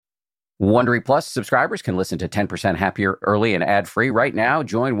Wondery Plus subscribers can listen to 10% Happier early and ad-free right now.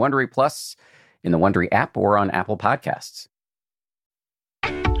 Join Wondery Plus in the Wondery app or on Apple Podcasts.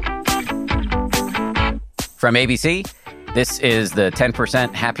 From ABC, this is the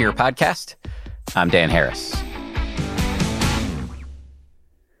 10% Happier podcast. I'm Dan Harris.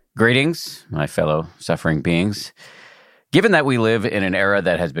 Greetings, my fellow suffering beings. Given that we live in an era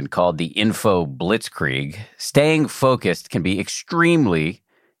that has been called the info blitzkrieg, staying focused can be extremely,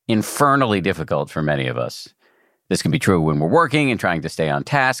 infernally difficult for many of us. This can be true when we're working and trying to stay on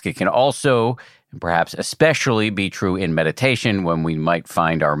task. It can also, and perhaps especially, be true in meditation when we might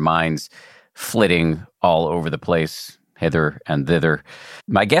find our minds flitting all over the place, hither and thither.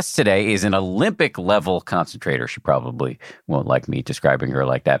 My guest today is an Olympic-level concentrator. She probably won't like me describing her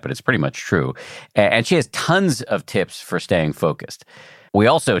like that, but it's pretty much true. And she has tons of tips for staying focused. We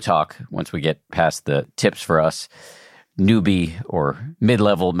also talk, once we get past the tips for us newbie or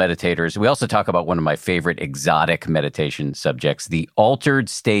mid-level meditators, we also talk about one of my favorite exotic meditation subjects, the altered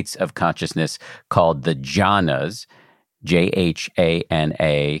states of consciousness called the jhanas,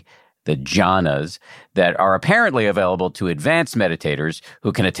 Jhana, the jhanas, that are apparently available to advanced meditators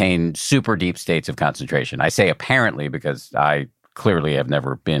who can attain super deep states of concentration. I say apparently because I clearly have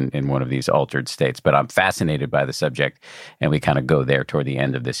never been in one of these altered states, but I'm fascinated by the subject, and we kind of go there toward the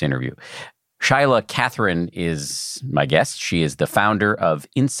end of this interview. Shaila Catherine is my guest. She is the founder of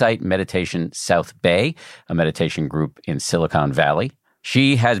Insight Meditation South Bay, a meditation group in Silicon Valley.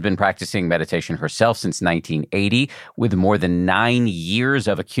 She has been practicing meditation herself since 1980 with more than 9 years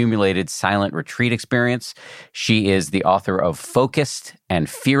of accumulated silent retreat experience. She is the author of Focused and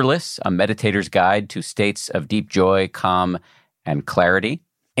Fearless, a meditator's guide to states of deep joy, calm, and clarity.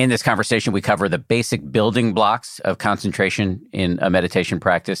 In this conversation, we cover the basic building blocks of concentration in a meditation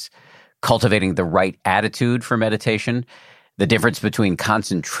practice, cultivating the right attitude for meditation, the difference between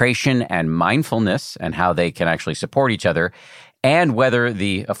concentration and mindfulness and how they can actually support each other, and whether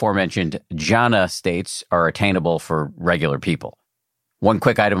the aforementioned jhana states are attainable for regular people. One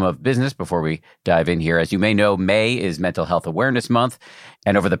quick item of business before we dive in here. As you may know, May is Mental Health Awareness Month,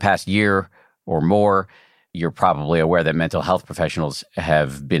 and over the past year or more, you're probably aware that mental health professionals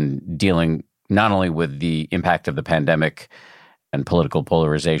have been dealing not only with the impact of the pandemic and political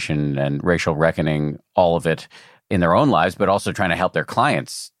polarization and racial reckoning, all of it in their own lives, but also trying to help their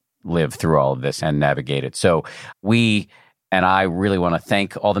clients live through all of this and navigate it. So we and I really want to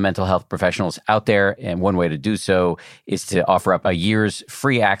thank all the mental health professionals out there. And one way to do so is to offer up a year's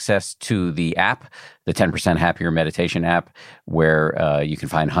free access to the app, the 10% Happier meditation app, where you can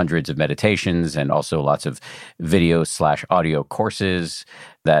find hundreds of meditations and also lots of video/audio courses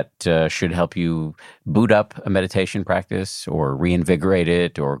that should help you boot up a meditation practice or reinvigorate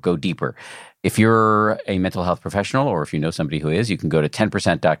it or go deeper. If you're a mental health professional or if you know somebody who is, you can go to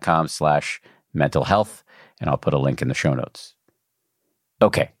 10%.com/mental health. And I'll put a link in the show notes.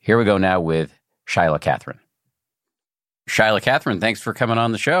 Okay, here we go now with Shaila Catherine. Shaila Catherine, thanks for coming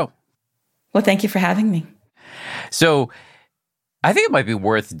on the show. Well, thank you for having me. So I think it might be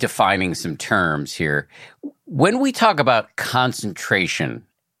worth defining some terms here. When we talk about concentration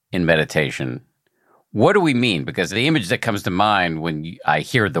in meditation, what do we mean? Because the image that comes to mind when I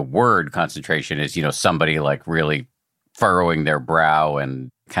hear the word concentration is, somebody like really furrowing their brow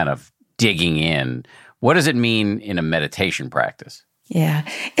and kind of digging in. What does it mean in a meditation practice? Yeah,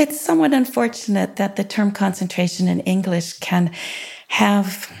 it's somewhat unfortunate that the term concentration in English can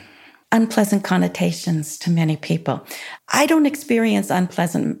have unpleasant connotations to many people. I don't experience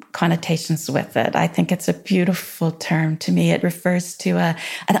unpleasant connotations with it. I think it's a beautiful term to me. It refers to an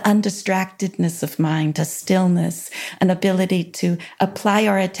undistractedness of mind, a stillness, an ability to apply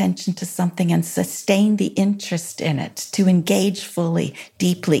our attention to something and sustain the interest in it, to engage fully,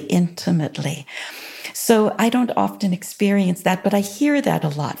 deeply, intimately. So I don't often experience that, but I hear that a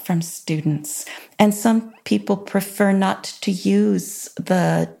lot from students. And some people prefer not to use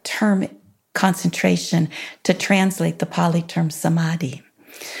the term concentration to translate the Pali term samadhi.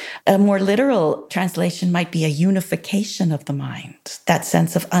 A more literal translation might be a unification of the mind, that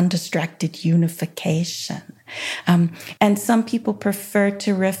sense of undistracted unification. And some people prefer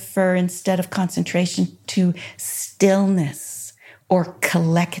to refer, instead of concentration, to stillness or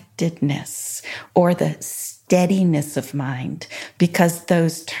collectedness or the steadiness of mind, because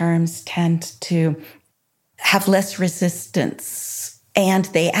those terms tend to have less resistance and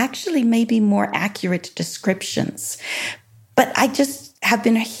they actually may be more accurate descriptions. But I just have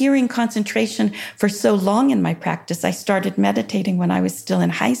been hearing concentration for so long in my practice. I started meditating when I was still in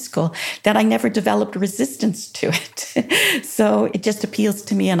high school that I never developed resistance to it. So it just appeals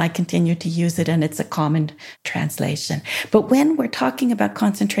to me and I continue to use it, and it's a common translation. But when we're talking about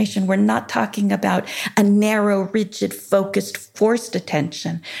concentration, we're not talking about a narrow, rigid, focused, forced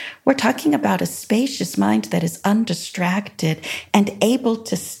attention. We're talking about a spacious mind that is undistracted and able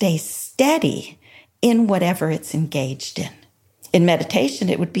to stay steady in whatever it's engaged in. In meditation,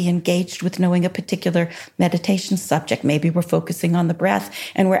 it would be engaged with knowing a particular meditation subject. Maybe we're focusing on the breath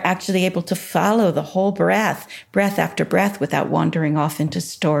and we're actually able to follow the whole breath after breath, without wandering off into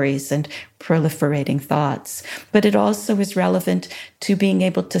stories and proliferating thoughts. But it also is relevant to being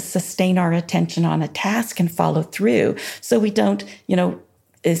able to sustain our attention on a task and follow through, so we don't,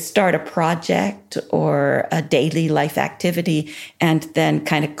 start a project or a daily life activity and then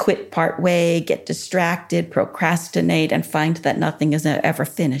kind of quit part way, get distracted, procrastinate, and find that nothing is ever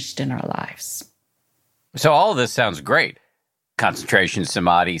finished in our lives. So all of this sounds great. Concentration,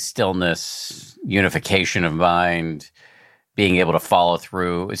 samadhi, stillness, unification of mind, being able to follow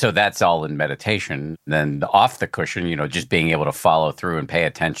through. So that's all in meditation. Then off the cushion, just being able to follow through and pay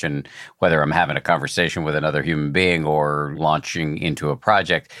attention, whether I'm having a conversation with another human being or launching into a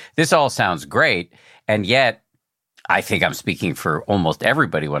project. This all sounds great. And yet, I think I'm speaking for almost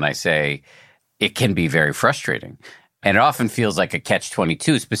everybody when I say it can be very frustrating. And it often feels like a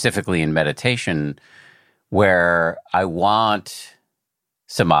catch-22, specifically in meditation, where I want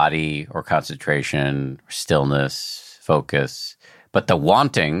samadhi or concentration or stillness, focus, but the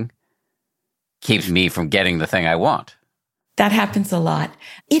wanting keeps me from getting the thing I want. That happens a lot.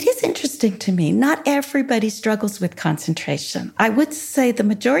 It is interesting to me. Not everybody struggles with concentration. I would say the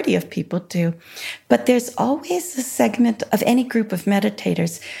majority of people do, but there's always a segment of any group of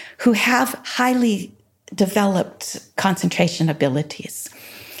meditators who have highly developed concentration abilities.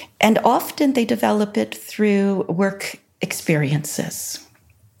 And often they develop it through work experiences.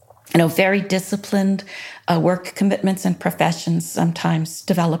 Very disciplined work commitments and professions sometimes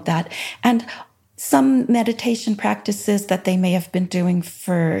develop that. And some meditation practices that they may have been doing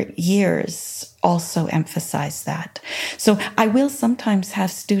for years also emphasize that. So I will sometimes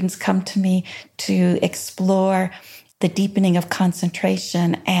have students come to me to explore the deepening of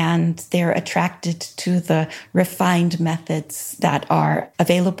concentration, and they're attracted to the refined methods that are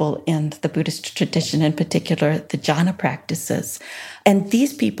available in the Buddhist tradition, in particular the jhana practices. And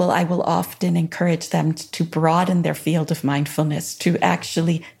these people, I will often encourage them to broaden their field of mindfulness, to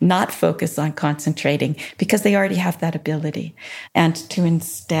actually not focus on concentrating because they already have that ability, and to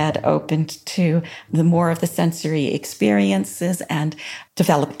instead open to the more of the sensory experiences and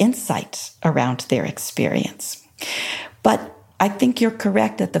develop insight around their experience. But I think you're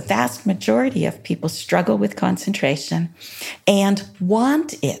correct that the vast majority of people struggle with concentration and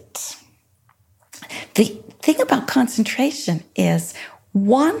want it. The thing about concentration is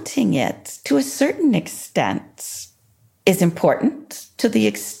wanting it to a certain extent is important, to the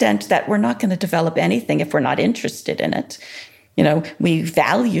extent that we're not going to develop anything if we're not interested in it. We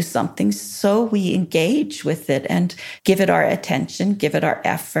value something, so we engage with it and give it our attention, give it our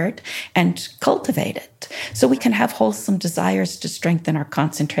effort, and cultivate it. So we can have wholesome desires to strengthen our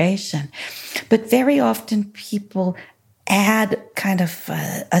concentration. But very often people add kind of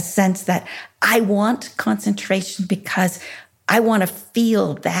a sense that I want concentration because I want to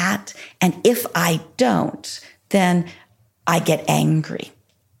feel that. And if I don't, then I get angry.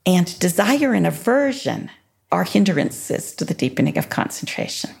 And desire and aversion are hindrances to the deepening of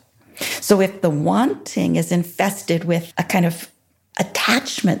concentration. So if the wanting is infested with a kind of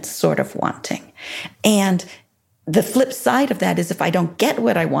attachment sort of wanting, and the flip side of that is if I don't get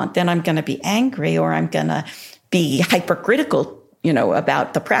what I want, then I'm going to be angry, or I'm going to be hypercritical,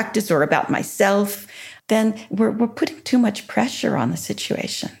 about the practice or about myself, then we're putting too much pressure on the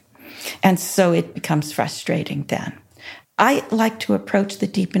situation. And so it becomes frustrating then. I like to approach the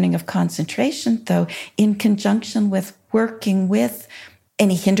deepening of concentration, though, in conjunction with working with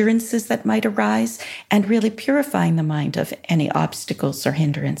any hindrances that might arise and really purifying the mind of any obstacles or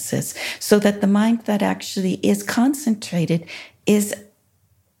hindrances, so that the mind that actually is concentrated is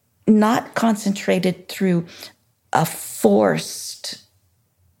not concentrated through a forced,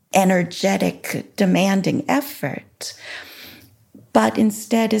 energetic, demanding effort, but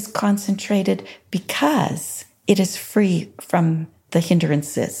instead is concentrated because it is free from the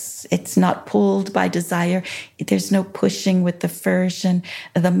hindrances. It's not pulled by desire. There's no pushing with aversion.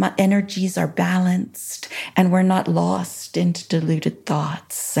 The energies are balanced, and we're not lost into deluded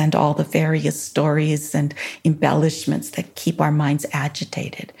thoughts and all the various stories and embellishments that keep our minds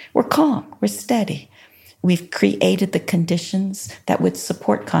agitated. We're calm. We're steady. we've created the conditions that would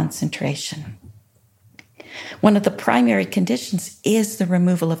support concentration. One of the primary conditions is the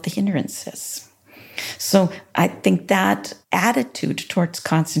removal of the hindrances. So I think that attitude towards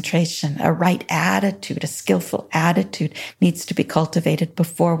concentration, a right attitude, a skillful attitude, needs to be cultivated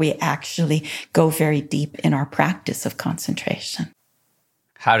before we actually go very deep in our practice of concentration.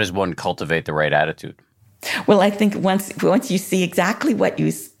 How does one cultivate the right attitude? Well, I think once you see exactly what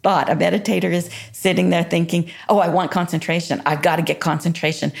you thought, a meditator is sitting there thinking, oh, I want concentration. I've got to get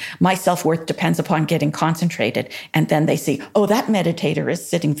concentration. My self-worth depends upon getting concentrated. And then they see, oh, that meditator is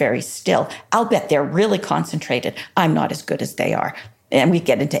sitting very still. I'll bet they're really concentrated. I'm not as good as they are. And we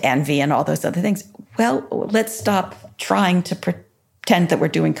get into envy and all those other things. Well, let's stop trying to pretend that we're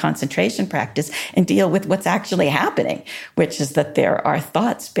doing concentration practice and deal with what's actually happening, which is that there are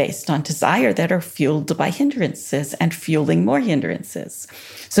thoughts based on desire that are fueled by hindrances and fueling more hindrances.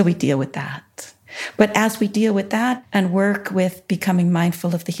 So we deal with that. But as we deal with that and work with becoming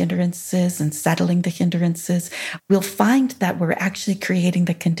mindful of the hindrances and settling the hindrances, we'll find that we're actually creating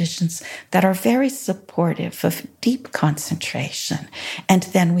the conditions that are very supportive of deep concentration. And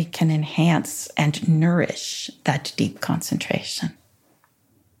then we can enhance and nourish that deep concentration.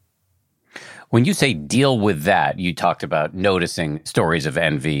 When you say deal with that, you talked about noticing stories of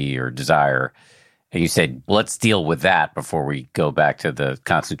envy or desire, and you said, let's deal with that before we go back to the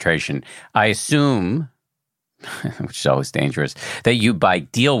concentration. I assume, which is always dangerous, that you, by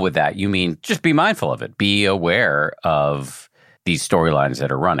deal with that, you mean just be mindful of it. Be aware of these storylines that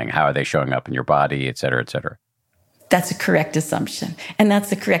are running. How are they showing up in your body, et cetera, et cetera? That's a correct assumption. And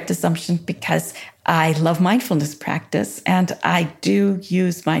that's a correct assumption because I love mindfulness practice, and I do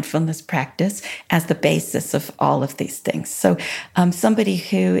use mindfulness practice as the basis of all of these things. So somebody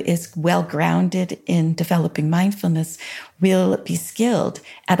who is well-grounded in developing mindfulness will be skilled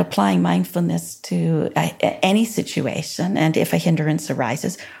at applying mindfulness to any situation. And if a hindrance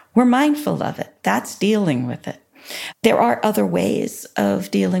arises, we're mindful of it. That's dealing with it. There are other ways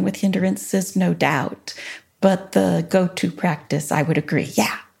of dealing with hindrances, no doubt. But the go-to practice, I would agree.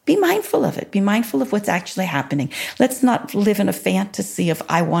 Yeah, be mindful of it. Be mindful of what's actually happening. Let's not live in a fantasy of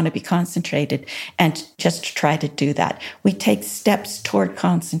I want to be concentrated and just try to do that. We take steps toward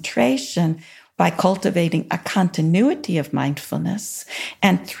concentration by cultivating a continuity of mindfulness.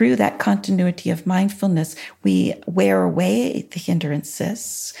 And through that continuity of mindfulness, we wear away the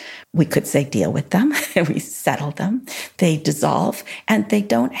hindrances. We could say deal with them. We settle them. They dissolve, and they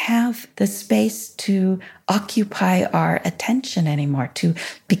don't have the space to occupy our attention anymore, to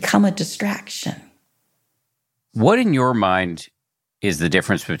become a distraction. What in your mind is the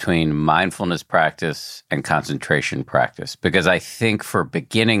difference between mindfulness practice and concentration practice? Because I think for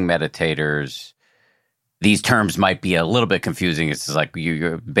beginning meditators, these terms might be a little bit confusing. It's like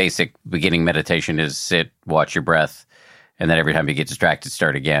your basic beginning meditation is sit, watch your breath, and then every time you get distracted,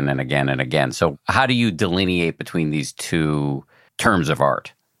 start again and again and again. So how do you delineate between these two terms of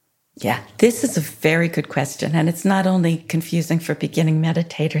art? Yeah, this is a very good question. And it's not only confusing for beginning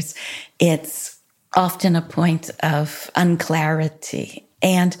meditators, it's often a point of unclarity.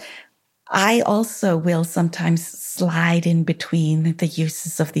 And I also will sometimes slide in between the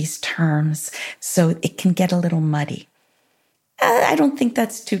uses of these terms, so it can get a little muddy. I don't think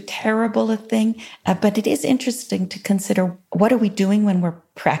that's too terrible a thing, but it is interesting to consider, what are we doing when we're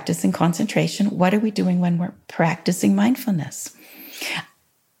practicing concentration? What are we doing when we're practicing mindfulness?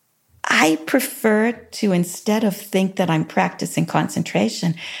 I prefer to, instead of think that I'm practicing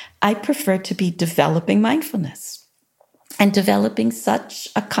concentration, I prefer to be developing mindfulness and developing such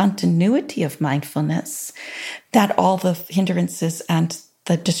a continuity of mindfulness that all the hindrances and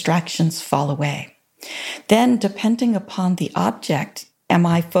the distractions fall away. Then, depending upon the object, am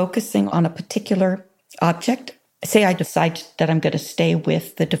I focusing on a particular object? Say I decide that I'm going to stay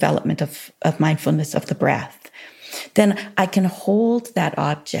with the development of mindfulness of the breath. Then I can hold that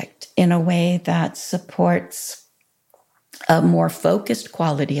object in a way that supports a more focused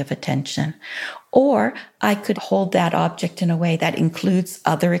quality of attention. Or I could hold that object in a way that includes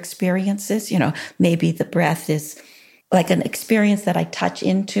other experiences. Maybe the breath is like an experience that I touch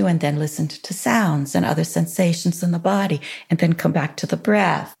into and then listen to sounds and other sensations in the body and then come back to the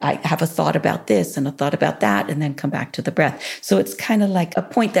breath. I have a thought about this and a thought about that and then come back to the breath. So it's kind of like a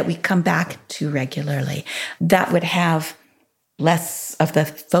point that we come back to regularly that would have less of the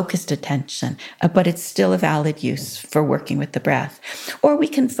focused attention, but it's still a valid use for working with the breath. Or we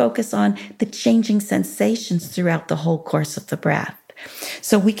can focus on the changing sensations throughout the whole course of the breath.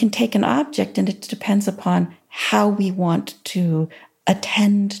 So we can take an object, and it depends upon how we want to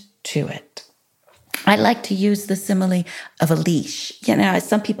attend to it. I like to use the simile of a leash.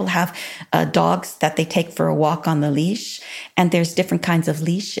 Some people have dogs that they take for a walk on the leash, and there's different kinds of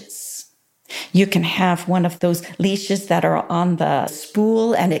leashes. You can have one of those leashes that are on the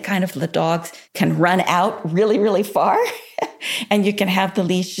spool, and the dogs can run out really, really far. And you can have the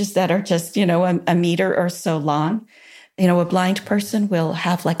leashes that are just, a meter or so long. A blind person will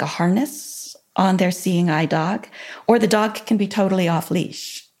have like a harness on their seeing eye dog, or the dog can be totally off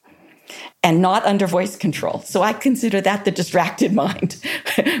leash and not under voice control. So I consider that the distracted mind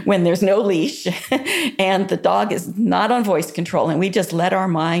when there's no leash and the dog is not on voice control. And we just let our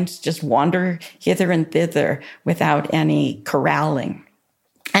minds just wander hither and thither without any corralling.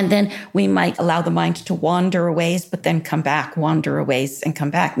 And then we might allow the mind to wander a ways, but then come back, wander a ways and come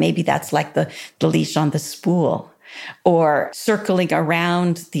back. Maybe that's like the leash on the spool. Or circling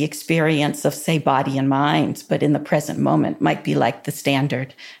around the experience of, say, body and mind, but in the present moment might be like the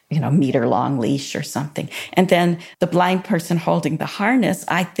standard, meter-long leash or something. And then the blind person holding the harness,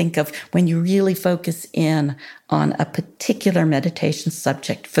 I think of when you really focus in on a particular meditation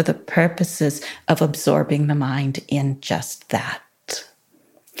subject for the purposes of absorbing the mind in just that.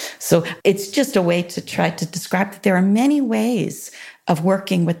 So it's just a way to try to describe that there are many ways of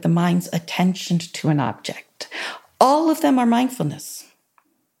working with the mind's attention to an object. All of them are mindfulness.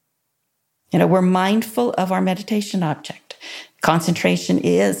 We're mindful of our meditation object. Concentration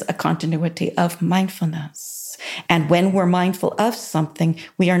is a continuity of mindfulness. And when we're mindful of something,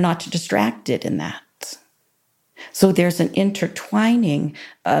 we are not distracted in that. So there's an intertwining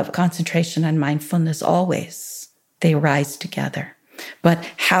of concentration and mindfulness always. They arise together. But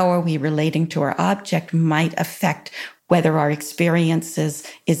how are we relating to our object might affect whether our experiences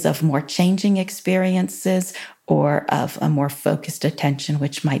is of more changing experiences or of a more focused attention,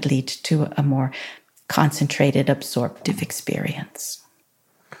 which might lead to a more concentrated, absorptive experience.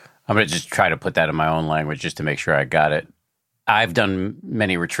 I'm going to just try to put that in my own language just to make sure I got it. I've done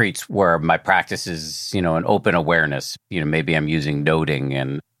many retreats where my practice is, an open awareness. Maybe I'm using noting,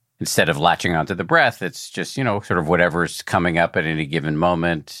 and instead of latching onto the breath, it's just, sort of whatever's coming up at any given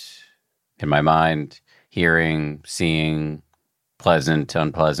moment in my mind, hearing, seeing, pleasant,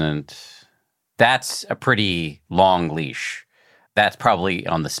 unpleasant. That's a pretty long leash. That's probably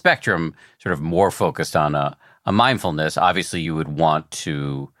on the spectrum, sort of more focused on a mindfulness. Obviously, you would want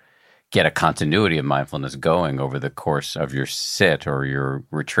to get a continuity of mindfulness going over the course of your sit or your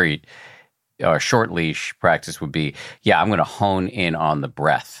retreat. A short leash practice would be, I'm going to hone in on the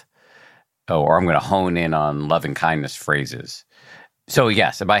breath, or I'm going to hone in on loving kindness phrases. So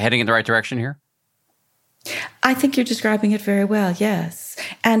yes, am I heading in the right direction here? I think you're describing it very well, yes.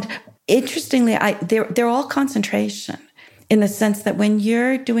 And interestingly, they're all concentration in the sense that when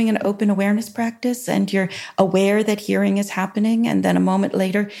you're doing an open awareness practice and you're aware that hearing is happening, and then a moment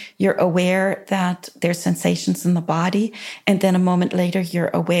later, you're aware that there's sensations in the body, and then a moment later, you're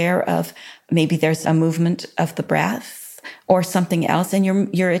aware of maybe there's a movement of the breath or something else, and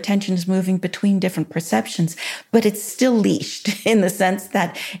your attention is moving between different perceptions, but it's still leashed in the sense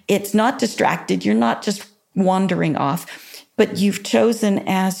that it's not distracted. You're not just wandering off, but you've chosen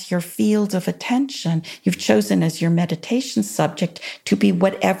as your field of attention, you've chosen as your meditation subject to be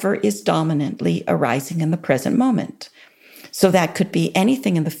whatever is dominantly arising in the present moment. So that could be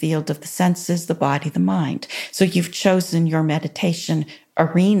anything in the field of the senses, the body, the mind. So you've chosen your meditation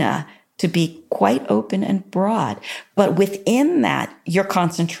arena to be quite open and broad. But within that, you're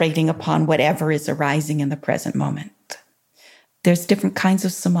concentrating upon whatever is arising in the present moment. There's different kinds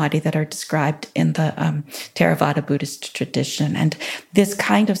of samadhi that are described in the Theravada Buddhist tradition. And this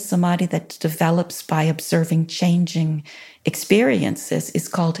kind of samadhi that develops by observing changing experiences is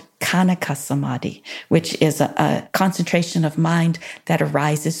called Khanika samadhi, which is a concentration of mind that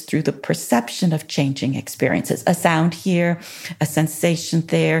arises through the perception of changing experiences. A sound here, a sensation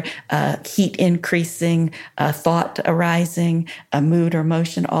there, heat increasing, a thought arising, a mood or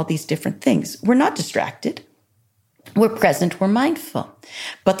motion, all these different things. We're not distracted. We're present, we're mindful,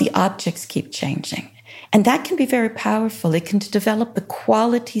 but the objects keep changing. And that can be very powerful. It can develop the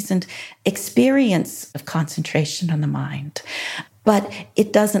qualities and experience of concentration on the mind, but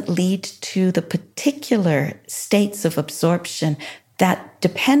it doesn't lead to the particular states of absorption that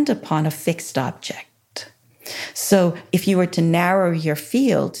depend upon a fixed object. So if you were to narrow your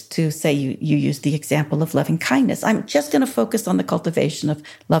field to, say, you use the example of loving kindness, I'm just going to focus on the cultivation of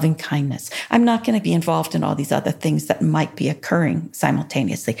loving kindness. I'm not going to be involved in all these other things that might be occurring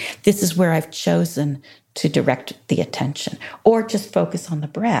simultaneously. This is where I've chosen to direct the attention, or just focus on the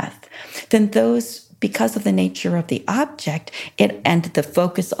breath. Then those, because of the nature of the object and the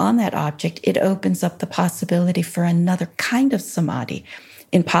focus on that object, it opens up the possibility for another kind of samadhi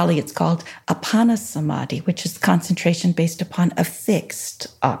In Pali, it's called apana samadhi, which is concentration based upon a fixed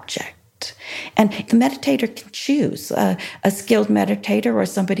object. And the meditator can choose. A skilled meditator or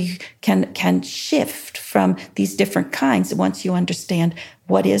somebody can shift from these different kinds once you understand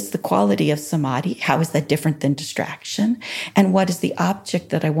what is the quality of samadhi, how is that different than distraction, and what is the object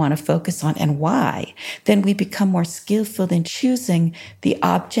that I want to focus on and why. Then we become more skillful in choosing the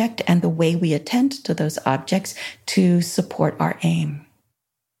object and the way we attend to those objects to support our aim.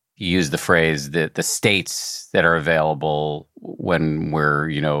 You use the phrase that the states that are available when we're,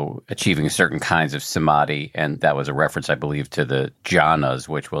 achieving certain kinds of samadhi. And that was a reference, I believe, to the jhanas,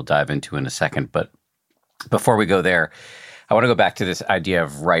 which we'll dive into in a second. But before we go there, I want to go back to this idea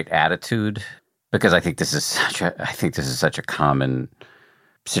of right attitude, because I think this is such a common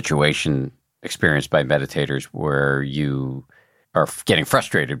situation experienced by meditators where you are getting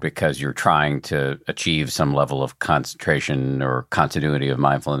frustrated because you're trying to achieve some level of concentration or continuity of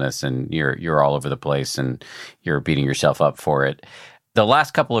mindfulness, and you're all over the place and you're beating yourself up for it. The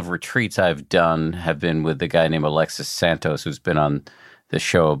last couple of retreats I've done have been with the guy named Alexis Santos, who's been on the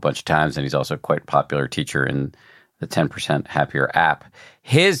show a bunch of times, and he's also quite a popular teacher in the 10% Happier app.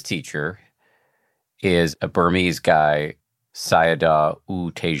 His teacher is a Burmese guy, Sayadaw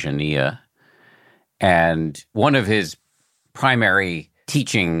U Tejaniya, and one of his primary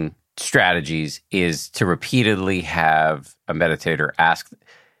teaching strategies is to repeatedly have a meditator ask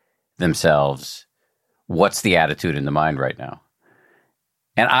themselves, what's the attitude in the mind right now?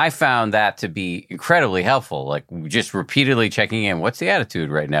 And I found that to be incredibly helpful, like just repeatedly checking in, what's the attitude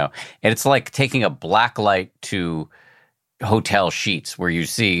right now? And it's like taking a black light to hotel sheets where you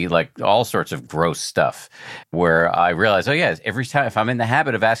see like all sorts of gross stuff, where I realize, oh yeah, every time if I'm in the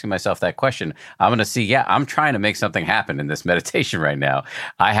habit of asking myself that question, I'm going to see, yeah, I'm trying to make something happen in this meditation right now.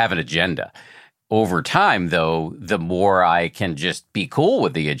 I have an agenda. Over time, though, the more I can just be cool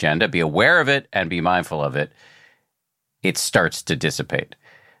with the agenda, be aware of it and be mindful of it, it starts to dissipate.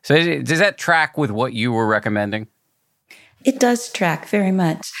 So does that track with what you were recommending? It does track very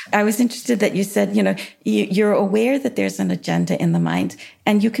much. I was interested that you said, you're aware that there's an agenda in the mind,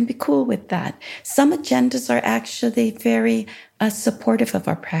 and you can be cool with that. Some agendas are actually very supportive of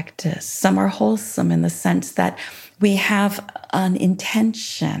our practice. Some are wholesome in the sense that we have an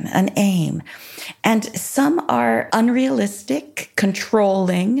intention, an aim. And some are unrealistic,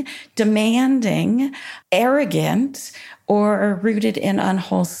 controlling, demanding, arrogant, or rooted in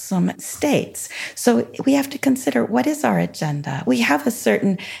unwholesome states. So we have to consider, what is our agenda? We have a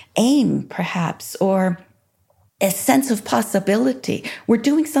certain aim, perhaps, or a sense of possibility. We're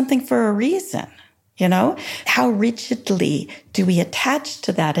doing something for a reason. How rigidly do we attach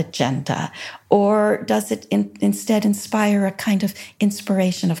to that agenda? Or does it instead inspire a kind of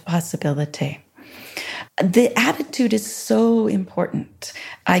inspiration of possibility? The attitude is so important.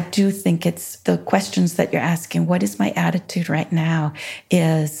 I do think it's the questions that you're asking, what is my attitude right now,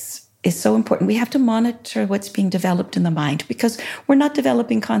 is so important. We have to monitor what's being developed in the mind, because we're not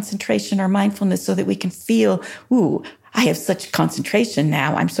developing concentration or mindfulness so that we can feel, ooh, I have such concentration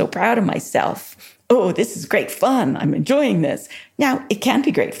now. I'm so proud of myself. Oh, this is great fun. I'm enjoying this. Now, it can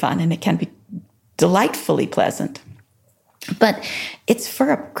be great fun and it can be delightfully pleasant, but it's for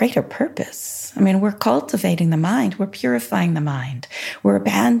a greater purpose. I mean, we're cultivating the mind. We're purifying the mind. We're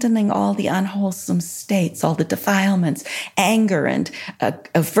abandoning all the unwholesome states, all the defilements, anger and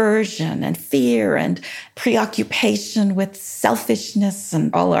aversion and fear and preoccupation with selfishness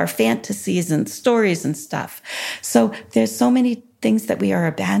and all our fantasies and stories and stuff. So there's so many things that we are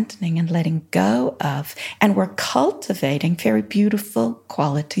abandoning and letting go of, and we're cultivating very beautiful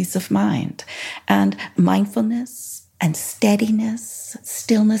qualities of mind. And mindfulness and steadiness,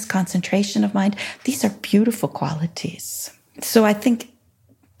 stillness, concentration of mind, these are beautiful qualities. So I think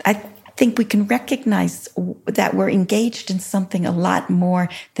we can recognize that we're engaged in something a lot more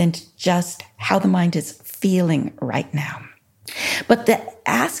than just how the mind is feeling right now. But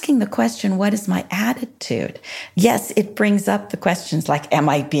asking the question, what is my attitude? Yes, it brings up the questions like, am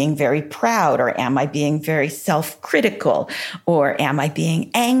I being very proud, or am I being very self-critical, or am I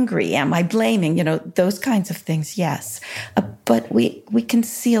being angry? Am I blaming? Those kinds of things, yes. But we can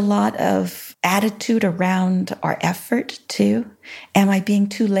see a lot of attitude around our effort too. Am I being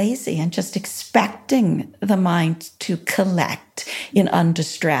too lazy and just expecting the mind to collect in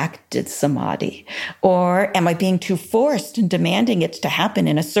undistracted samadhi? Or am I being too forced and demanding it to happen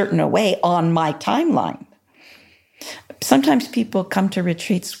in a certain way on my timeline? Sometimes people come to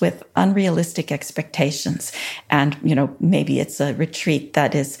retreats with unrealistic expectations. And, maybe it's a retreat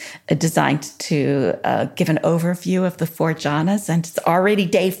that is designed to give an overview of the 4 jhanas. And it's already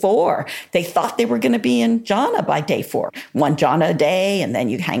day 4. They thought they were going to be in jhana by day 4. 1 jhana a day, and then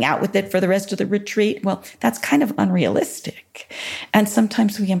you hang out with it for the rest of the retreat. Well, that's kind of unrealistic. And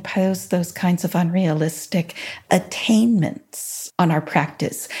sometimes we impose those kinds of unrealistic attainments on our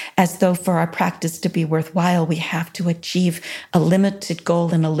practice, as though for our practice to be worthwhile, we have to achieve a limited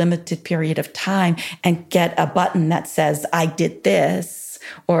goal in a limited period of time and get a button that says, I did this,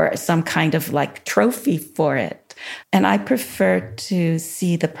 or some kind of like trophy for it. And I prefer to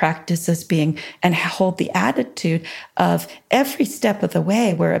see the practice as being, and hold the attitude of every step of the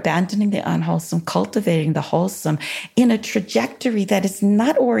way, we're abandoning the unwholesome, cultivating the wholesome in a trajectory that is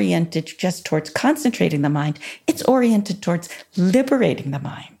not oriented just towards concentrating the mind. It's oriented towards liberating the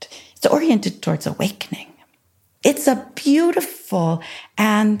mind. It's oriented towards awakening. It's a beautiful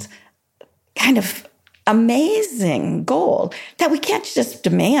and kind of amazing goal that we can't just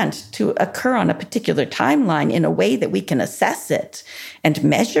demand to occur on a particular timeline in a way that we can assess it and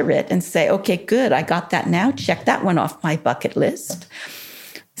measure it and say, okay, good, I got that now. Check that one off my bucket list.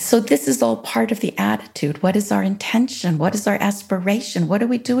 So this is all part of the attitude. What is our intention? What is our aspiration? What are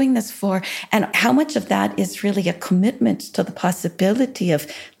we doing this for? And how much of that is really a commitment to the possibility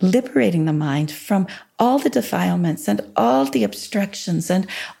of liberating the mind from all the defilements and all the obstructions and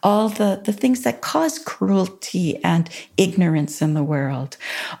all the things that cause cruelty and ignorance in the world?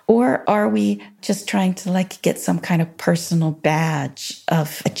 Or are we just trying to get some kind of personal badge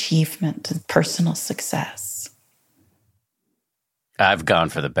of achievement and personal success? I've gone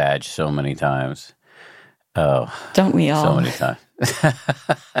for the badge so many times. Oh, don't we all? So many times.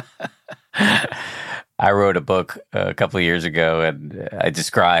 I wrote a book a couple of years ago, and I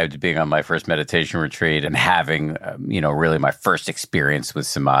described being on my first meditation retreat and having, really my first experience with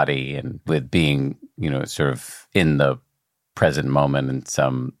samadhi and with being, sort of in the present moment in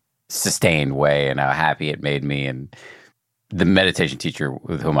some sustained way, and how happy it made me. And the meditation teacher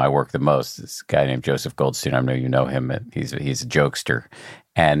with whom I work the most is a guy named Joseph Goldstein. I know you know him. He's a jokester.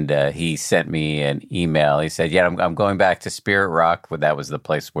 And he sent me an email. He said, yeah, I'm going back to Spirit Rock. Well, that was the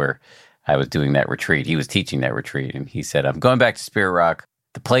place where I was doing that retreat. He was teaching that retreat. And he said, I'm going back to Spirit Rock,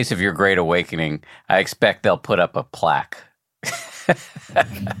 the place of your great awakening. I expect they'll put up a plaque.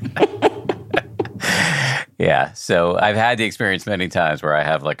 Yeah. So I've had the experience many times where I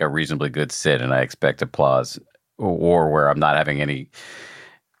have a reasonably good sit and I expect applause, or where I'm not having any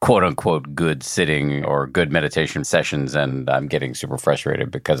quote unquote good sitting or good meditation sessions, and I'm getting super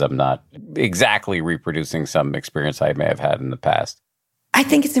frustrated because I'm not exactly reproducing some experience I may have had in the past. I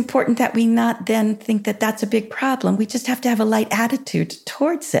think it's important that we not then think that that's a big problem. We just have to have a light attitude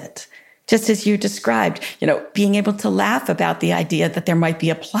towards it. Just as you described, being able to laugh about the idea that there might be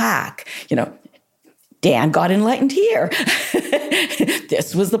a plaque, Dan got enlightened here.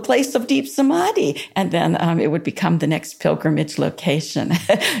 This was the place of deep samadhi. And then it would become the next pilgrimage location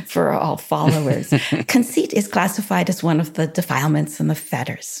for all followers. Conceit is classified as one of the defilements and the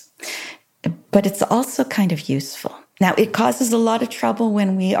fetters. But it's also kind of useful. Now, it causes a lot of trouble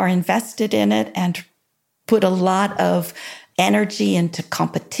when we are invested in it and put a lot of energy into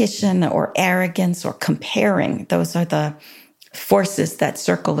competition or arrogance or comparing. Those are the forces that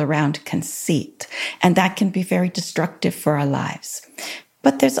circle around conceit. And that can be very destructive for our lives.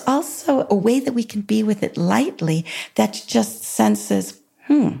 But there's also a way that we can be with it lightly that just senses,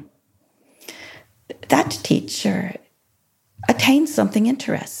 that teacher attained something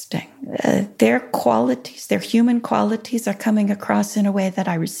interesting. Their qualities, their human qualities are coming across in a way that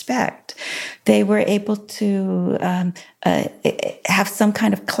I respect. They were able to have some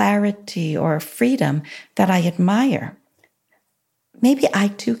kind of clarity or freedom that I admire. Maybe I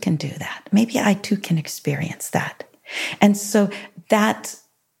too can do that. Maybe I too can experience that. And so that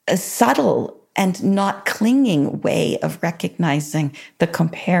subtle and not clinging way of recognizing the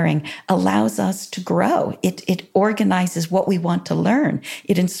comparing allows us to grow. It organizes what we want to learn.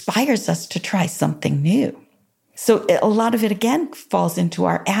 It inspires us to try something new. So a lot of it, again, falls into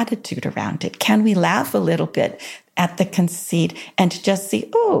our attitude around it. Can we laugh a little bit at the conceit and just see,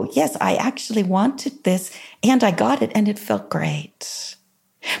 oh, yes, I actually wanted this and I got it and it felt great.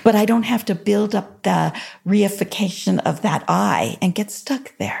 But I don't have to build up the reification of that I and get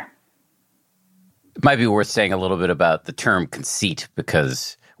stuck there. It might be worth saying a little bit about the term conceit,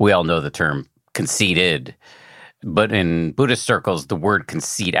 because we all know the term conceited. But in Buddhist circles, the word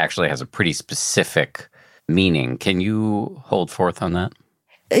conceit actually has a pretty specific meaning. Can you hold forth on that?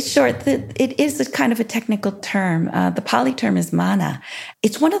 Sure, it is a kind of a technical term. The Pali term is mana.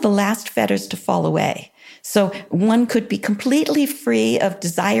 It's one of the last fetters to fall away. So one could be completely free of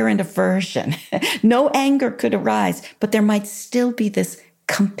desire and aversion. No anger could arise, but there might still be this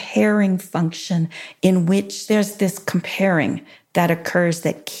comparing function in which there's this comparing that occurs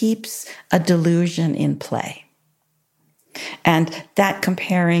that keeps a delusion in play. And that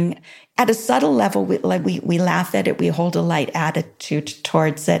comparing, at a subtle level, we laugh at it, we hold a light attitude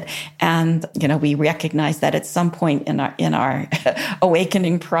towards it, and we recognize that at some point in our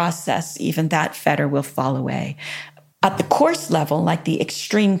awakening process, even that fetter will fall away. At the course level, like the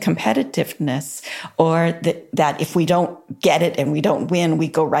extreme competitiveness, or that if we don't get it and we don't win, we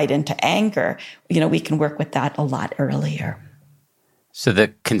go right into anger, we can work with that a lot earlier. So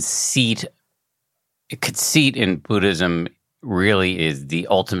the conceit in Buddhism really is the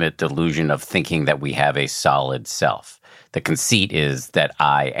ultimate delusion of thinking that we have a solid self. The conceit is that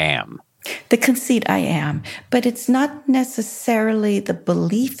I am. The conceit I am, but it's not necessarily the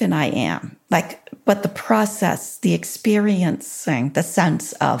belief in I am, but the process, the experiencing, the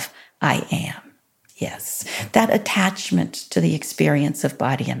sense of I am. Yes, that attachment to the experience of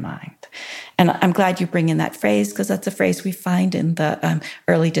body and mind. And I'm glad you bring in that phrase, because that's a phrase we find in the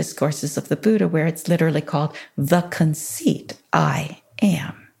early discourses of the Buddha, where it's literally called the conceit, I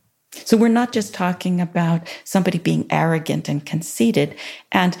am. So we're not just talking about somebody being arrogant and conceited.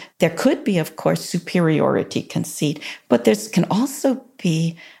 And there could be, of course, superiority conceit, but there can also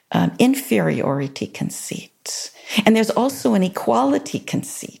be inferiority conceit. And there's also an equality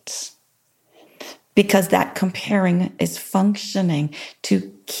conceit, because that comparing is functioning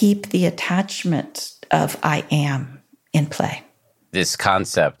to keep the attachment of I am in play. This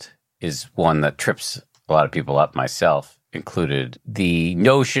concept is one that trips a lot of people up, myself included. The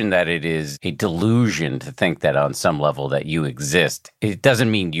notion that it is a delusion to think that on some level that you exist. It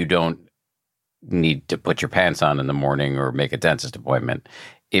doesn't mean you don't need to put your pants on in the morning or make a dentist appointment.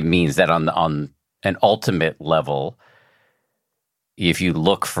 It means that on an ultimate level, if you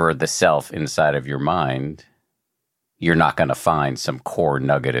look for the self inside of your mind, you're not going to find some core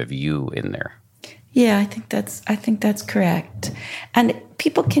nugget of you in there. Yeah, I think that's correct. And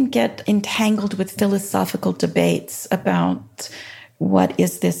people can get entangled with philosophical debates about what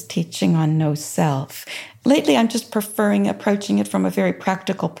is this teaching on no self. Lately, I'm just preferring approaching it from a very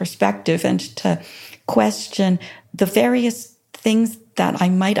practical perspective and to question the various things that I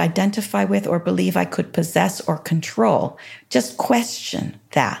might identify with or believe I could possess or control. Just question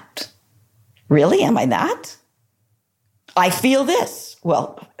that. Really? Am I that? I feel this.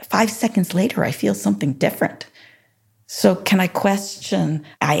 Well, 5 seconds later, I feel something different. So can I question,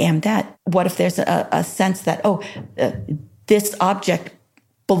 I am that? What if there's a sense that, this object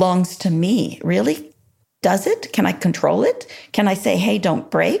belongs to me? Really? Does it? Can I control it? Can I say, hey,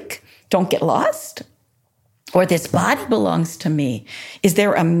 don't break, don't get lost? Or this body belongs to me. Is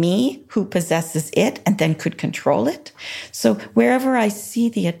there a me who possesses it and then could control it? So wherever I see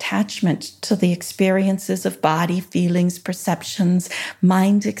the attachment to the experiences of body, feelings, perceptions,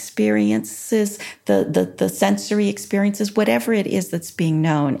 mind experiences, the sensory experiences, whatever it is that's being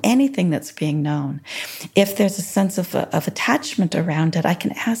known, anything that's being known, if there's a sense of attachment around it, I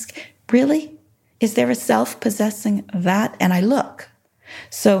can ask, really? Is there a self possessing that? And I look.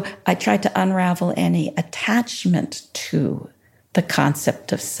 So I try to unravel any attachment to the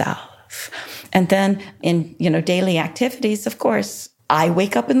concept of self. And then in, daily activities, of course, I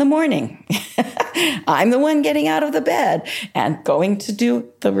wake up in the morning. I'm the one getting out of the bed and going to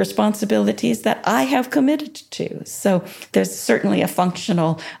do the responsibilities that I have committed to. So there's certainly a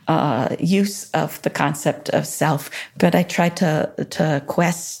functional use of the concept of self, but I try to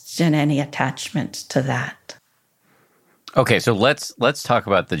question any attachment to that. Okay, so let's talk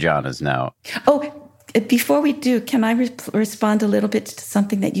about the jhanas now. Oh, before we do, can I respond a little bit to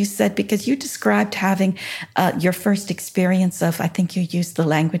something that you said? Because you described having your first experience of, I think you used the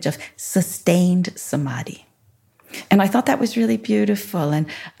language of sustained samadhi. And I thought that was really beautiful. And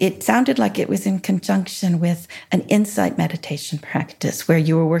it sounded like it was in conjunction with an insight meditation practice where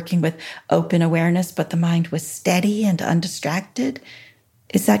you were working with open awareness, but the mind was steady and undistracted.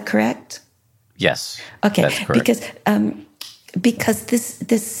 Is that correct? Yes. Okay. That's correct. Because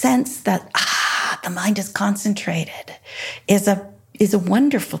this sense that the mind is concentrated is a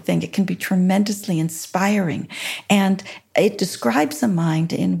wonderful thing. It can be tremendously inspiring, and it describes a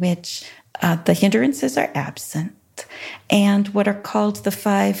mind in which the hindrances are absent, and what are called the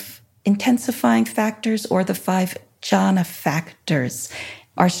 5 intensifying factors or the 5 jhana factors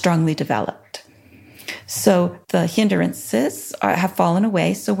are strongly developed. So the hindrances have fallen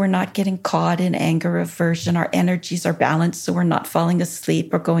away. So we're not getting caught in anger, aversion. Our energies are balanced. So we're not falling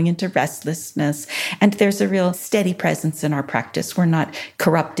asleep or going into restlessness. And there's a real steady presence in our practice. We're not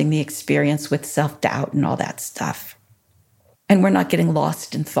corrupting the experience with self-doubt and all that stuff. And we're not getting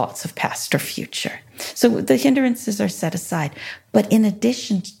lost in thoughts of past or future. So the hindrances are set aside. But in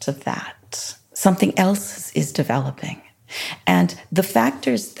addition to that, something else is developing. And the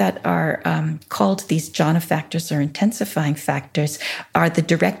factors that are called these jhana factors or intensifying factors are the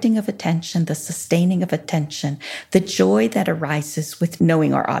directing of attention, the sustaining of attention, the joy that arises with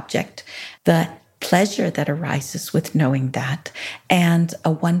knowing our object, the pleasure that arises with knowing that, and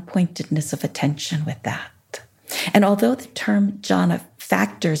a one-pointedness of attention with that. And although the term jhana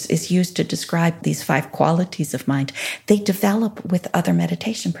factors is used to describe these 5 qualities of mind, they develop with other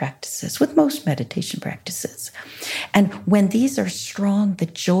meditation practices, with most meditation practices. And when these are strong, the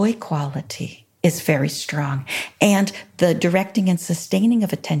joy quality is very strong, and the directing and sustaining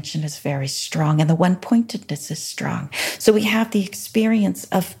of attention is very strong, and the one-pointedness is strong. So we have the experience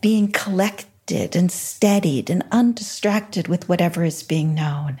of being collected and steadied and undistracted with whatever is being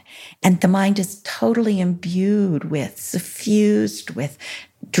known. And the mind is totally imbued with, suffused with,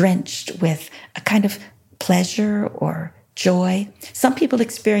 drenched with a kind of pleasure or joy. Some people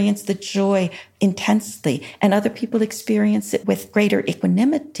experience the joy intensely, and other people experience it with greater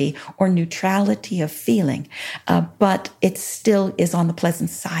equanimity or neutrality of feeling. But it still is on the pleasant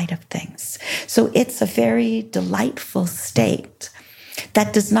side of things. So it's a very delightful state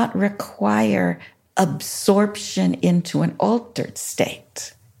that does not require absorption into an altered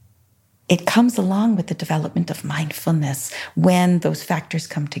state. It comes along with the development of mindfulness when those factors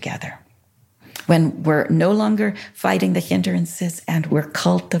come together. When we're no longer fighting the hindrances and we're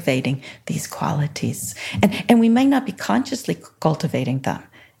cultivating these qualities. And we may not be consciously cultivating them.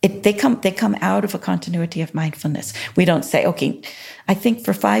 They come out of a continuity of mindfulness. We don't say, okay, I think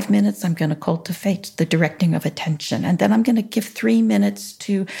for 5 minutes I'm going to cultivate the directing of attention, and then I'm going to give 3 minutes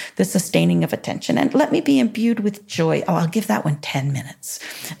to the sustaining of attention. And let me be imbued with joy. Oh, I'll give that one 10 minutes.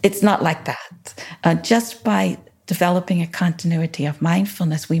 It's not like that. Just by developing a continuity of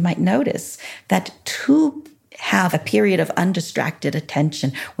mindfulness, we might notice that to have a period of undistracted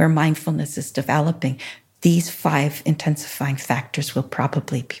attention where mindfulness is developing, these 5 intensifying factors will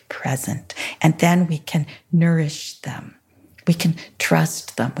probably be present. And then we can nourish them. We can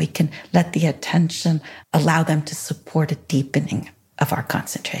trust them. We can let the attention allow them to support a deepening of our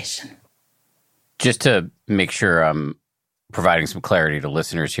concentration. Just to make sure I'm providing some clarity to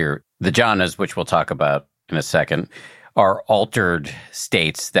listeners here, the jhanas, which we'll talk about in a second, are altered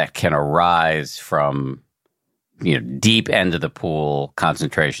states that can arise from deep end of the pool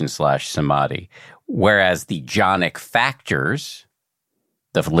concentration / samadhi. Whereas the jhanic factors,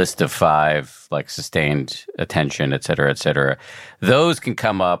 the list of 5, like sustained attention, et cetera, those can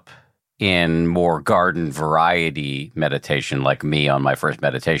come up in more garden variety meditation, like me on my first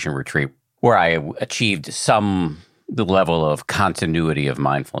meditation retreat, where I achieved some level of continuity of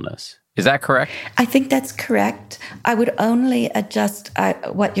mindfulness. Is that correct? I think that's correct. I would only adjust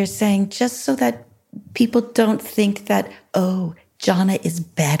what you're saying just so that people don't think that, oh, jhana is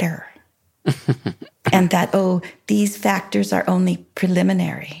better. And that, oh, these factors are only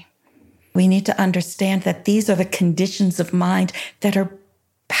preliminary. We need to understand that these are the conditions of mind that are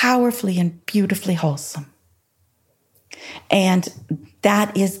powerfully and beautifully wholesome. And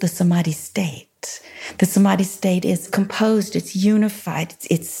that is the samadhi state. The samadhi state is composed, it's unified,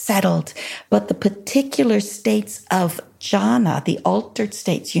 it's settled. But the particular states of jhana, the altered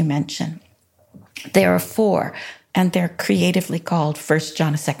states you mentioned, there are 4. And they're creatively called first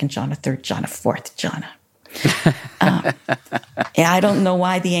jhana, second jhana, third jhana, fourth jhana. I don't know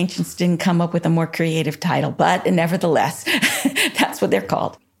why the ancients didn't come up with a more creative title, but nevertheless, that's what they're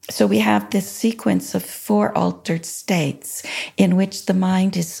called. So we have this sequence of 4 altered states in which the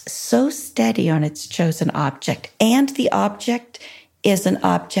mind is so steady on its chosen object, and the object is an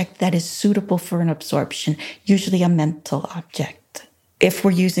object that is suitable for an absorption, usually a mental object. If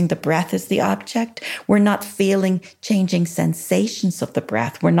we're using the breath as the object, we're not feeling changing sensations of the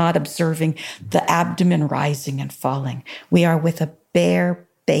breath. We're not observing the abdomen rising and falling. We are with a bare,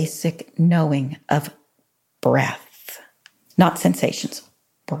 basic knowing of breath, not sensations,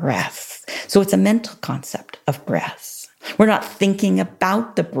 breath. So it's a mental concept of breath. We're not thinking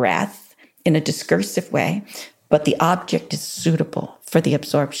about the breath in a discursive way, but the object is suitable for the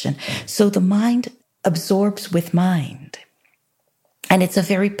absorption. So the mind absorbs with mind. And it's a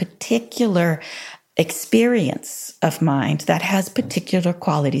very particular experience of mind that has particular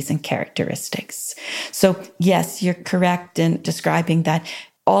qualities and characteristics. So yes, you're correct in describing that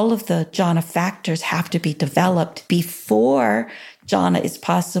all of the jhana factors have to be developed before jhana is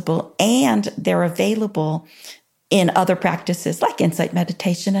possible, and they're available in other practices like insight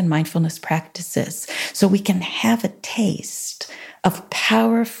meditation and mindfulness practices. So we can have a taste of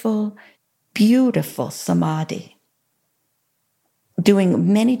powerful, beautiful samadhi,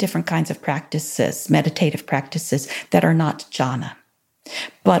 doing many different kinds of practices, meditative practices that are not jhana.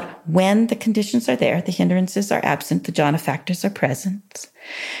 But when the conditions are there, the hindrances are absent, the jhana factors are present,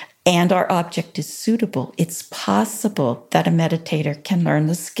 and our object is suitable, it's possible that a meditator can learn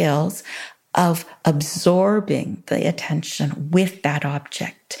the skills of absorbing the attention with that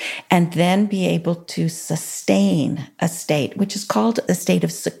object and then be able to sustain a state, which is called a state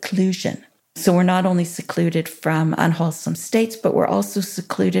of seclusion. So we're not only secluded from unwholesome states, but we're also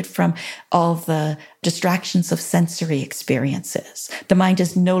secluded from all the distractions of sensory experiences. The mind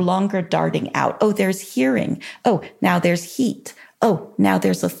is no longer darting out. Oh, there's hearing. Oh, now there's heat. Oh, now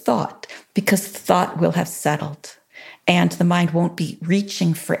there's a thought, because thought will have settled. And the mind won't be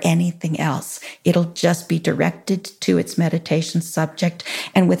reaching for anything else. It'll just be directed to its meditation subject.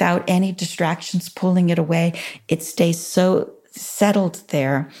 And without any distractions pulling it away, it stays so settled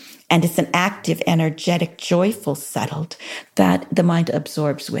there. And it's an active, energetic, joyful settled that the mind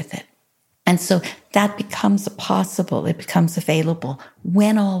absorbs with it. And so that becomes possible. It becomes available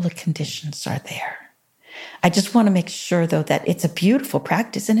when all the conditions are there. I just want to make sure, though, that it's a beautiful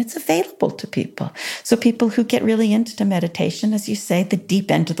practice and it's available to people. So people who get really into meditation, as you say, the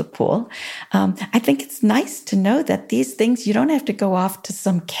deep end of the pool, I think it's nice to know that these things, you don't have to go off to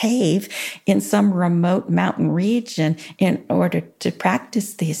some cave in some remote mountain region in order to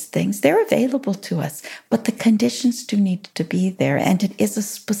practice these things. They're available to us, but the conditions do need to be there, and it is a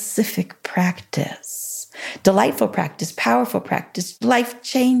specific practice. Delightful practice, powerful practice,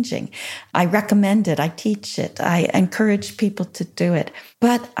 life-changing. I recommend it. I teach it. I encourage people to do it.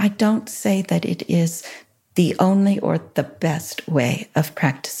 But I don't say that it is the only or the best way of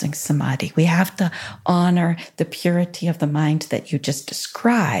practicing samadhi. We have to honor the purity of the mind that you just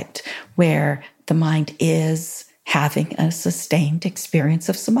described, where the mind is having a sustained experience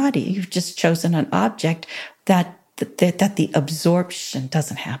of samadhi. You've just chosen an object that the absorption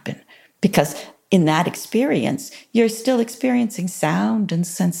doesn't happen, because in that experience, you're still experiencing sound and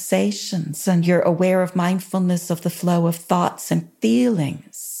sensations, and you're aware of mindfulness of the flow of thoughts and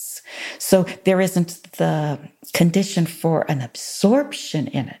feelings. So there isn't the condition for an absorption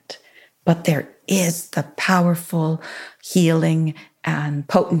in it, but there is the powerful, healing, and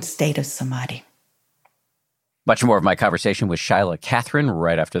potent state of samadhi. Much more of my conversation with Shaila Catherine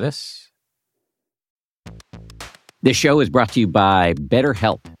right after this. This show is brought to you by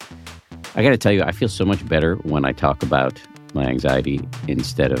BetterHelp. I got to tell you, I feel so much better when I talk about my anxiety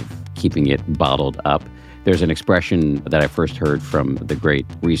instead of keeping it bottled up. There's an expression that I first heard from the great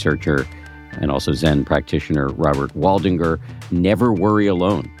researcher and also Zen practitioner Robert Waldinger: never worry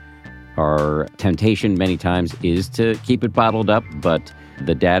alone. Our temptation many times is to keep it bottled up, but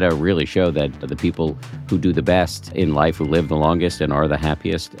the data really show that the people who do the best in life, who live the longest and are the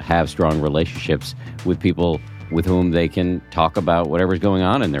happiest, have strong relationships with people with whom they can talk about whatever's going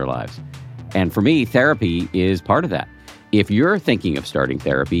on in their lives. And for me, therapy is part of that. If you're thinking of starting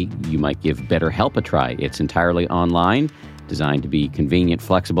therapy, you might give BetterHelp a try. It's entirely online, designed to be convenient,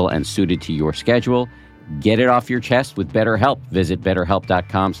 flexible, and suited to your schedule. Get it off your chest with BetterHelp. Visit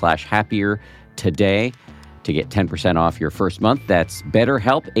betterhelp.com/happier today to get 10% off your first month. That's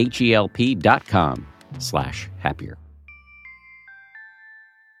BetterHelp, HELP.com/happier.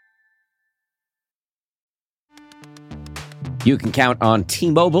 You can count on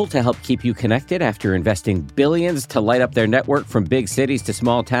T-Mobile to help keep you connected. After investing billions to light up their network from big cities to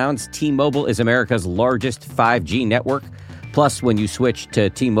small towns, T-Mobile is America's largest 5G network. Plus, when you switch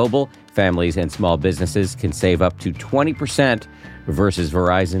to T-Mobile, families and small businesses can save up to 20% versus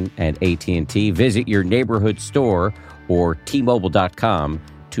Verizon and AT&T. Visit your neighborhood store or T-Mobile.com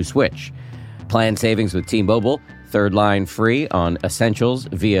to switch. Plan savings with T-Mobile. Third line free on essentials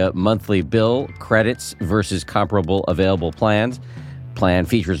via monthly bill, credits versus comparable available plans. Plan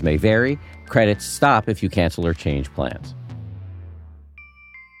features may vary. Credits stop if you cancel or change plans.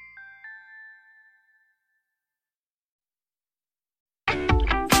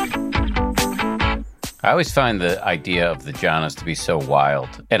 I always find the idea of the jhanas to be so wild.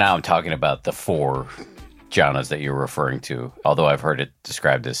 And now I'm talking about the 4 jhanas that you're referring to, although I've heard it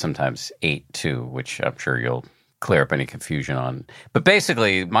described as sometimes 8 too, which I'm sure you'll clear up any confusion on. But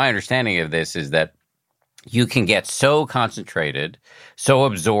basically, my understanding of this is that you can get so concentrated, so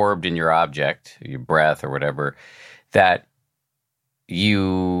absorbed in your object, your breath or whatever, that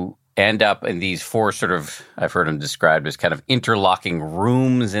you end up in these four sort of, I've heard them described as kind of interlocking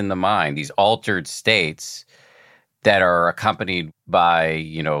rooms in the mind, these altered states that are accompanied by,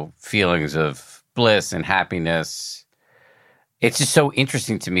 feelings of bliss and happiness. It's just so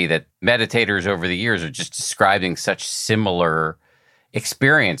interesting to me that meditators over the years are just describing such similar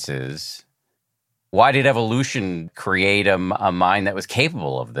experiences. Why did evolution create a mind that was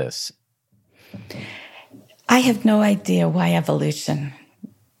capable of this? I have no idea why evolution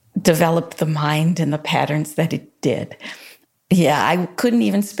developed the mind in the patterns that it did. Yeah, I couldn't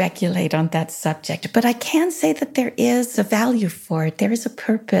even speculate on that subject, but I can say that there is a value for it. There is a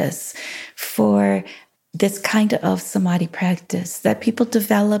purpose for this kind of samadhi practice that people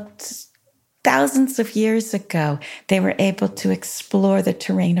developed thousands of years ago. They were able to explore the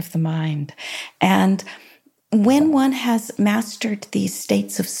terrain of the mind. And when one has mastered these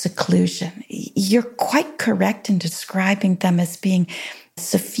states of seclusion, you're quite correct in describing them as being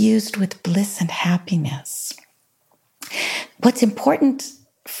suffused with bliss and happiness. What's important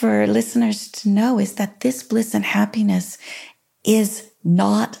for listeners to know is that this bliss and happiness is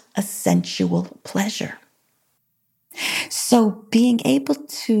not a sensual pleasure. So being able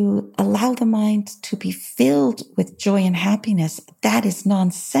to allow the mind to be filled with joy and happiness, that is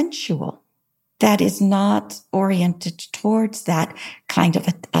non-sensual. That is not oriented towards that kind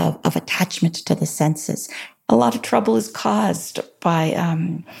of attachment to the senses. A lot of trouble is caused by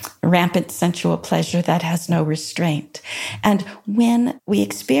rampant sensual pleasure that has no restraint. And when we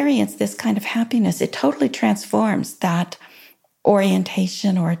experience this kind of happiness, it totally transforms that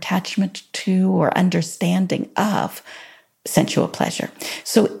orientation or attachment to or understanding of sensual pleasure.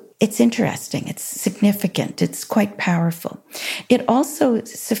 So it's interesting, it's significant, it's quite powerful. It also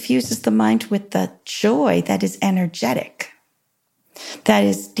suffuses the mind with the joy that is energetic, that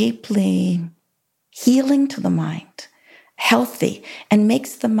is deeply healing to the mind, healthy, and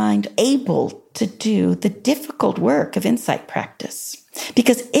makes the mind able to do the difficult work of insight practice.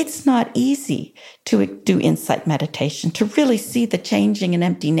 Because it's not easy to do insight meditation, to really see the changing and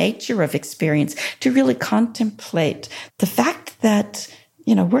empty nature of experience, to really contemplate the fact that,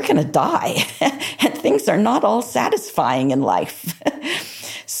 we're going to die and things are not all satisfying in life.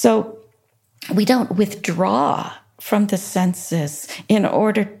 So we don't withdraw from the senses in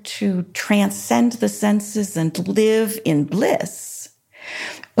order to transcend the senses and live in bliss.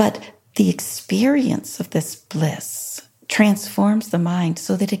 But the experience of this bliss transforms the mind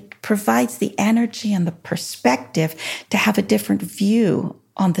so that it provides the energy and the perspective to have a different view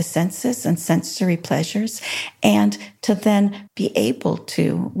on the senses and sensory pleasures, and to then be able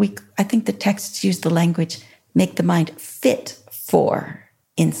to, I think the texts use the language, make the mind fit for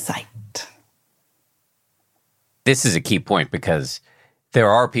insight. This is a key point because there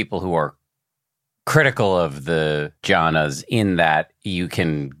are people who are critical of the jhanas in that you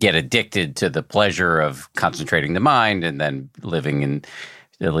can get addicted to the pleasure of concentrating the mind and then living in,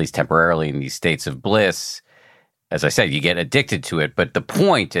 at least temporarily, in these states of bliss. As I said, you get addicted to it. But the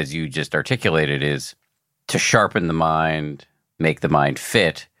point, as you just articulated, is to sharpen the mind, make the mind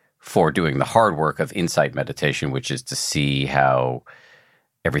fit for doing the hard work of insight meditation, which is to see how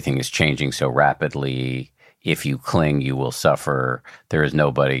everything is changing so rapidly. If you cling, you will suffer. There is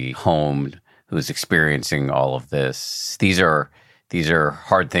nobody home who's experiencing all of this. These are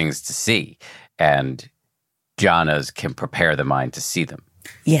hard things to see, and jhanas can prepare the mind to see them.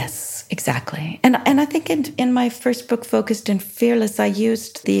 Yes, exactly. And I think in my first book, Focused and Fearless, I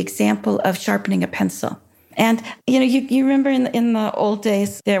used the example of sharpening a pencil. And, you remember in the old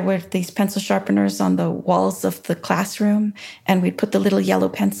days, there were these pencil sharpeners on the walls of the classroom, and we'd put the little yellow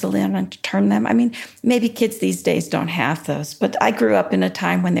pencil in and turn them. I mean, maybe kids these days don't have those, but I grew up in a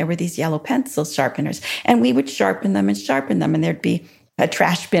time when there were these yellow pencil sharpeners, and we would sharpen them, and there'd be a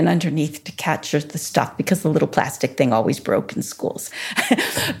trash bin underneath to catch the stuff because the little plastic thing always broke in schools.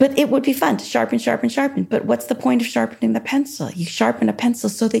 But it would be fun to sharpen. But what's the point of sharpening the pencil? You sharpen a pencil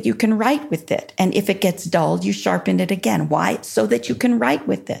so that you can write with it. And if it gets dull, you sharpen it again. Why? So that you can write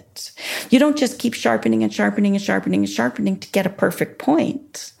with it. You don't just keep sharpening to get a perfect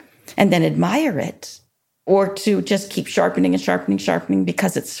point and then admire it, or to just keep sharpening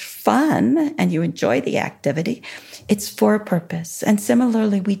because it's fun and you enjoy the activity. It's for a purpose. And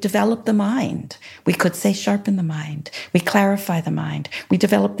similarly, we develop the mind. We could say sharpen the mind. We clarify the mind. We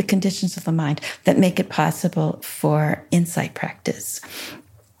develop the conditions of the mind that make it possible for insight practice.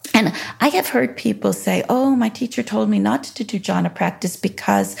 And I have heard people say, my teacher told me not to do jhana practice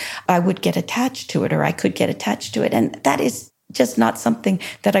because I would get attached to it, or I could get attached to it. And that is just not something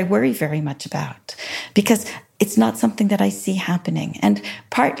that I worry very much about because it's not something that I see happening. And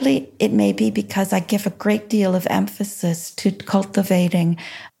partly it may be because I give a great deal of emphasis to cultivating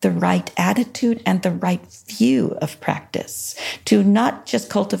the right attitude and the right view of practice, to not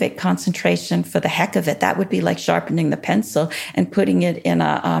just cultivate concentration for the heck of it. That would be like sharpening the pencil and putting it in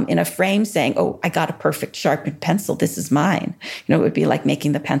a frame saying, oh, I got a perfect sharpened pencil. This is mine. It would be like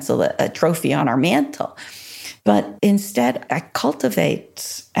making the pencil a trophy on our mantle. But instead, I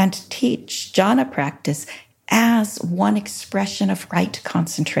cultivate and teach jhana practice as one expression of right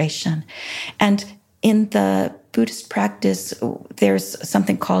concentration. And in the Buddhist practice, there's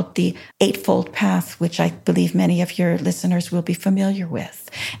something called the Eightfold Path, which I believe many of your listeners will be familiar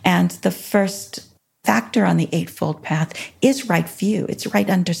with. And the first factor on the Eightfold Path is right view. It's right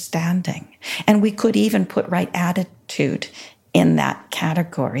understanding. And we could even put right attitude in that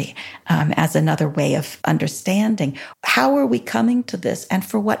category as another way of understanding. How are we coming to this and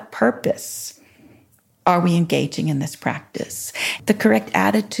for what purpose are we engaging in this practice? The correct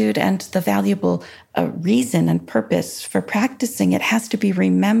attitude and the valuable reason and purpose for practicing it has to be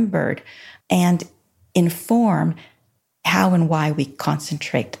remembered and inform how and why we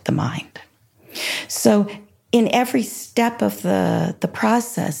concentrate the mind. So in every step of the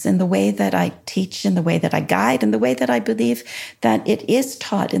process, in the way that I teach, in the way that I guide, in the way that I believe that it is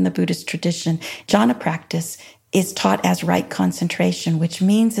taught in the Buddhist tradition, jhana practice is taught as right concentration, which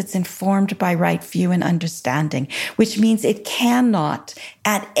means it's informed by right view and understanding, which means it cannot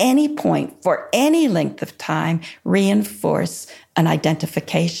at any point for any length of time reinforce an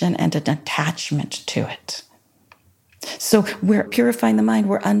identification and an attachment to it. So we're purifying the mind.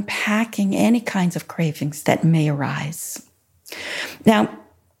 We're unpacking any kinds of cravings that may arise. Now,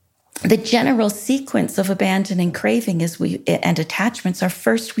 the general sequence of abandoning craving and attachments are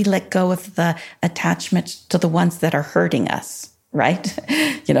first we let go of the attachment to the ones that are hurting us, right?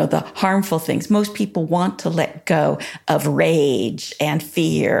 The harmful things. Most people want to let go of rage and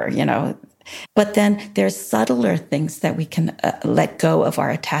fear, But then there's subtler things that we can let go of our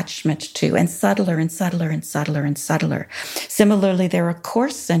attachment to, and subtler and subtler and subtler and subtler. Similarly, there are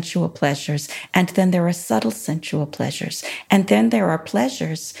coarse sensual pleasures, and then there are subtle sensual pleasures. And then there are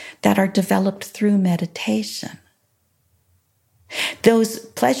pleasures that are developed through meditation. Those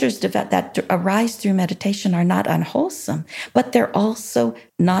pleasures that arise through meditation are not unwholesome, but they're also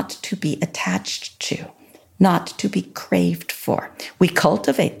not to be attached to, not to be craved for. We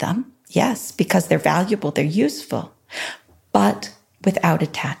cultivate them. Yes, because they're valuable, they're useful, but without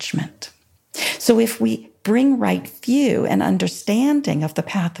attachment. So if we bring right view and understanding of the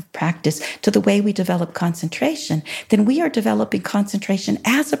path of practice to the way we develop concentration, then we are developing concentration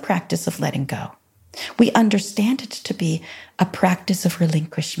as a practice of letting go. We understand it to be a practice of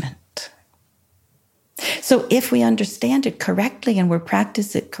relinquishment. So if we understand it correctly and we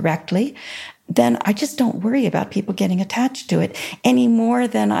practice it correctly, then I just don't worry about people getting attached to it any more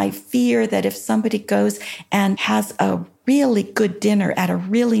than I fear that if somebody goes and has a really good dinner at a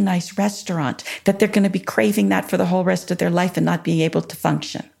really nice restaurant, that they're going to be craving that for the whole rest of their life and not being able to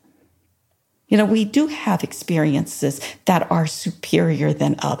function. We do have experiences that are superior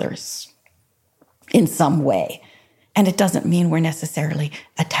than others in some way, and it doesn't mean we're necessarily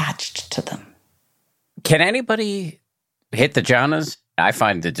attached to them. Can anybody hit the jhanas? I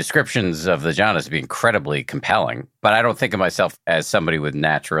find the descriptions of the jhanas to be incredibly compelling, but I don't think of myself as somebody with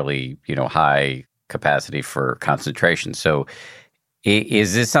naturally, high capacity for concentration. So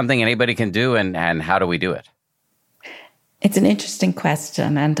is this something anybody can do, and how do we do it? It's an interesting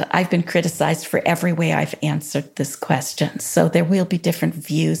question, and I've been criticized for every way I've answered this question. So there will be different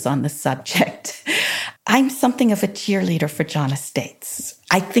views on the subject. I'm something of a cheerleader for jhana states.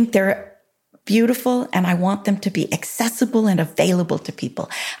 I think they're beautiful, and I want them to be accessible and available to people.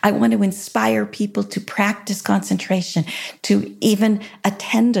 I want to inspire people to practice concentration, to even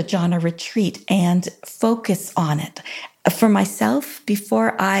attend a jhana retreat and focus on it. For myself,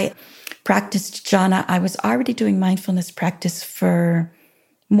 before I practiced jhana, I was already doing mindfulness practice for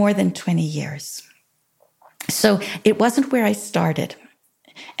more than 20 years. So it wasn't where I started.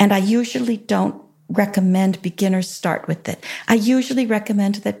 And I usually don't recommend beginners start with it. I usually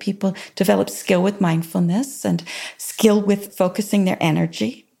recommend that people develop skill with mindfulness and skill with focusing their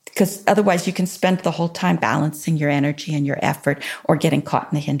energy, because otherwise you can spend the whole time balancing your energy and your effort or getting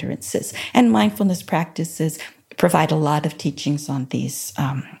caught in the hindrances. And mindfulness practices provide a lot of teachings on these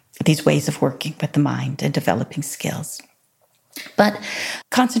ways of working with the mind and developing skills. But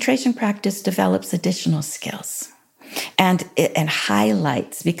concentration practice develops additional skills. And it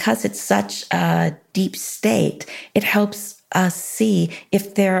highlights, because it's such a deep state, it helps us see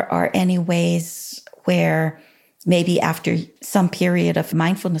if there are any ways where maybe after some period of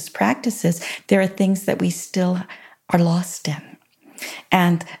mindfulness practices, there are things that we still are lost in.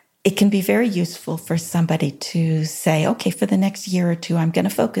 And it can be very useful for somebody to say, okay, for the next year or two, I'm going to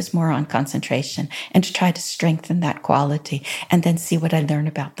focus more on concentration and to try to strengthen that quality and then see what I learn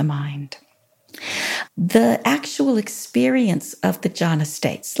about the mind. The actual experience of the jhana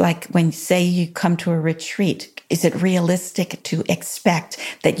states, like when, say, you come to a retreat, is it realistic to expect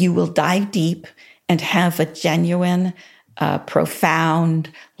that you will dive deep and have a genuine, profound,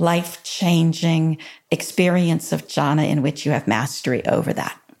 life-changing experience of jhana in which you have mastery over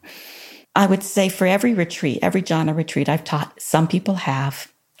that? I would say for every retreat, every jhana retreat I've taught, some people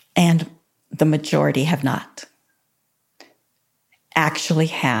have, and the majority have not actually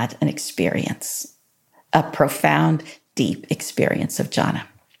had an experience, a profound, deep experience of jhana.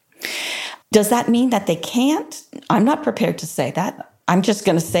 Does that mean that they can't? I'm not prepared to say that. I'm just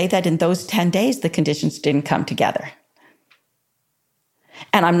going to say that in those 10 days, the conditions didn't come together.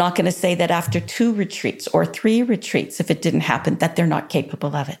 And I'm not going to say that after 2 retreats or 3 retreats, if it didn't happen, that they're not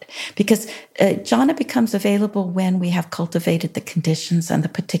capable of it. Because jhana becomes available when we have cultivated the conditions and the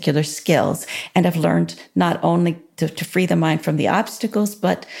particular skills and have learned not only to free the mind from the obstacles,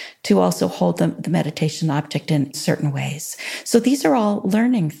 but to also hold the meditation object in certain ways. So these are all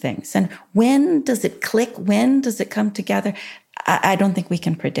learning things. And when does it click? When does it come together? I don't think we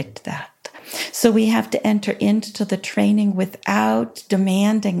can predict that. So we have to enter into the training without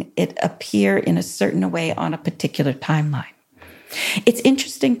demanding it appear in a certain way on a particular timeline. It's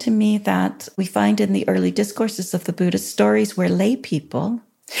interesting to me that we find in the early discourses of the Buddhist stories where lay people,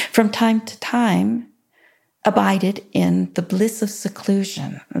 from time to time, abided in the bliss of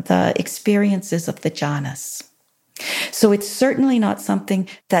seclusion, the experiences of the jhanas. So it's certainly not something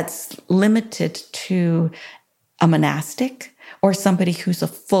that's limited to a monastic or somebody who's a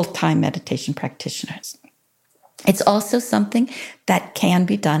full-time meditation practitioner. It's also something that can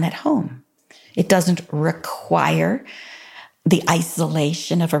be done at home. It doesn't require the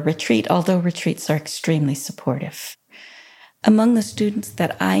isolation of a retreat, although retreats are extremely supportive. Among the students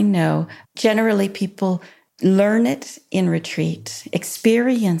that I know, generally people learn it in retreat,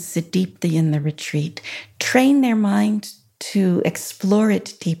 experience it deeply in the retreat, train their mind to explore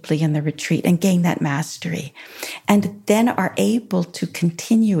it deeply in the retreat and gain that mastery, and then are able to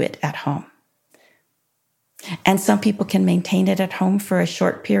continue it at home. And some people can maintain it at home for a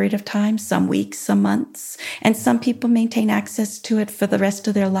short period of time, some weeks, some months, and some people maintain access to it for the rest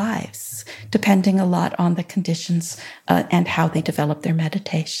of their lives, depending a lot on the conditions and how they develop their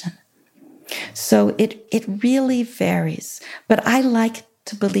meditation. So it really varies, but I like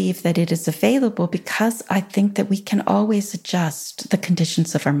to believe that it is available because I think that we can always adjust the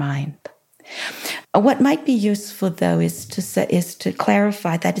conditions of our mind. What might be useful, though, is to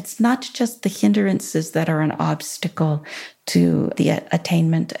clarify that it's not just the hindrances that are an obstacle to the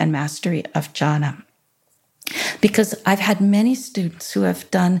attainment and mastery of jhana. Because I've had many students who have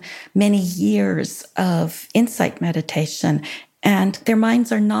done many years of insight meditation, and their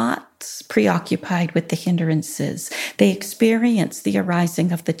minds are not preoccupied with the hindrances. They experience the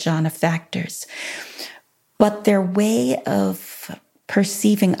arising of the jhana factors. But their way of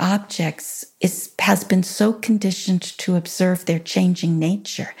perceiving objects has been so conditioned to observe their changing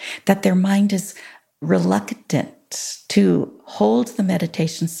nature that their mind is reluctant to hold the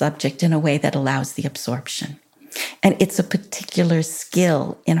meditation subject in a way that allows the absorption. And it's a particular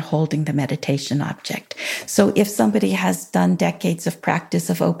skill in holding the meditation object. So if somebody has done decades of practice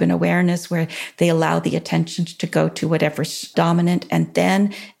of open awareness where they allow the attention to go to whatever's dominant and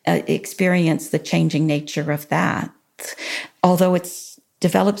then experience the changing nature of that, although it's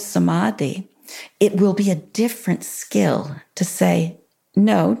developed samadhi, it will be a different skill to say,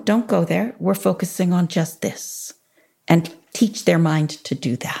 no, don't go there. We're focusing on just this, and teach their mind to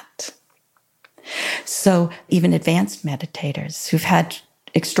do that. So even advanced meditators who've had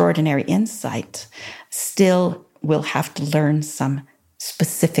extraordinary insight still will have to learn some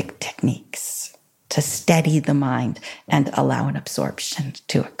specific techniques to steady the mind and allow an absorption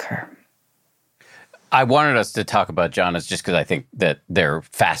to occur. I wanted us to talk about jhanas just because I think that they're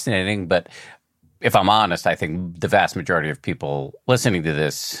fascinating. But if I'm honest, I think the vast majority of people listening to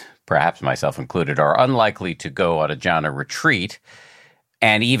this, perhaps myself included, are unlikely to go on a jhana retreat.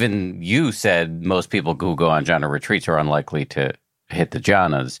 And even you said most people who go on jhana retreats are unlikely to hit the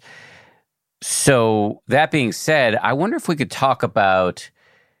jhanas. So that being said, I wonder if we could talk about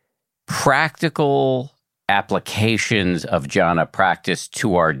practical applications of jhana practice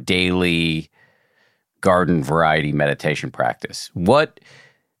to our daily garden variety meditation practice. What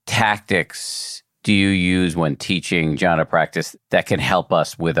tactics do you use when teaching jhana practice that can help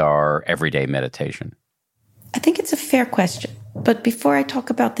us with our everyday meditation? I think it's a fair question. But before I talk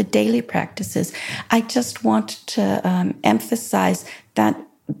about the daily practices, I just want to emphasize that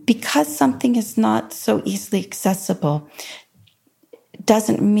because something is not so easily accessible,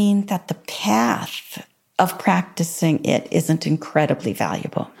 doesn't mean that the path of practicing it isn't incredibly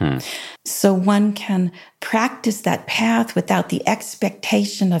valuable. So one can practice that path without the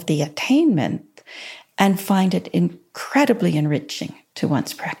expectation of the attainment and find it incredibly enriching to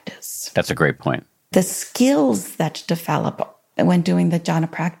one's practice. That's a great point. The skills that develop when doing the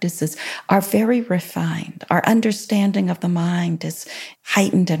jhana practices are very refined. Our understanding of the mind is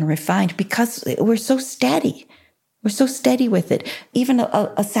heightened and refined because we're so steady. We're so steady with it. Even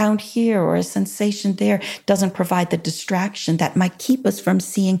a sound here or a sensation there doesn't provide the distraction that might keep us from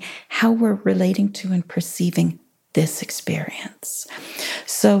seeing how we're relating to and perceiving this experience.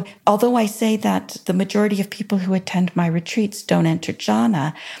 So although I say that the majority of people who attend my retreats don't enter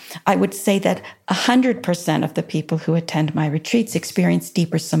jhana, I would say that 100% of the people who attend my retreats experience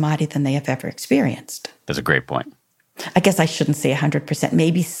deeper samadhi than they have ever experienced. That's a great point. I guess I shouldn't say 100%.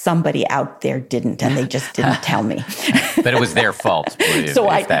 Maybe somebody out there didn't, and they just didn't tell me. But it was their fault. So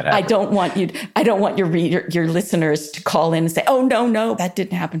I don't want your listeners to call in and say, "Oh no, that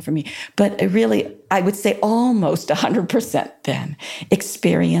didn't happen for me." But really, I would say almost 100% then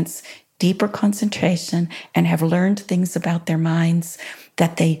experience deeper concentration and have learned things about their minds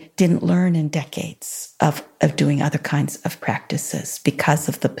that they didn't learn in decades of doing other kinds of practices because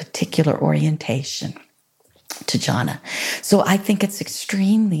of the particular orientation to jhana. So I think it's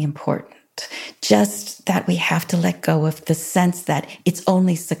extremely important just that we have to let go of the sense that it's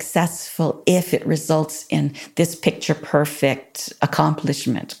only successful if it results in this picture perfect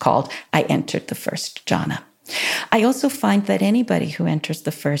accomplishment called I entered the first jhana. I also find that anybody who enters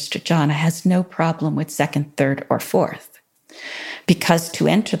the first jhana has no problem with second, third, or fourth. Because to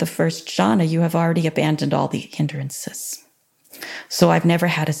enter the first jhana, you have already abandoned all the hindrances. So I've never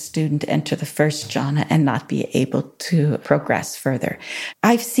had a student enter the first jhana and not be able to progress further.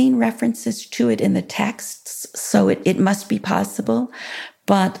 I've seen references to it in the texts, so it must be possible,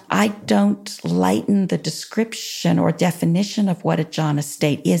 but I don't lighten the description or definition of what a jhana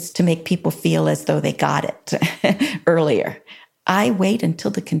state is to make people feel as though they got it earlier. I wait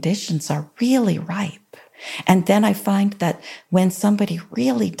until the conditions are really ripe. And then I find that when somebody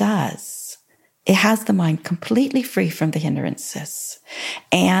really does, it has the mind completely free from the hindrances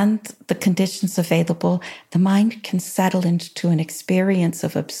and the conditions available. The mind can settle into an experience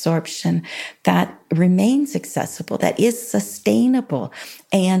of absorption that remains accessible, that is sustainable,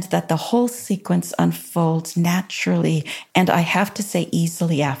 and that the whole sequence unfolds naturally. And I have to say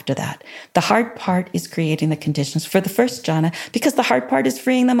easily after that. The hard part is creating the conditions for the first jhana because the hard part is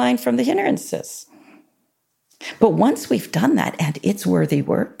freeing the mind from the hindrances. But once we've done that, and it's worthy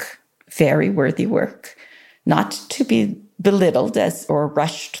work, very worthy work, not to be belittled or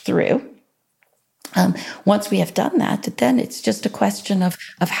rushed through. Once we have done that, then it's just a question of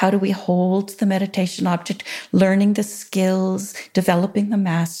how do we hold the meditation object, learning the skills, developing the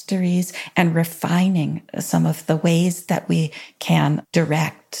masteries, and refining some of the ways that we can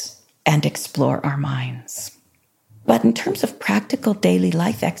direct and explore our minds. But in terms of practical daily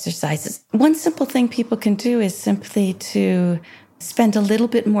life exercises, one simple thing people can do is simply to spend a little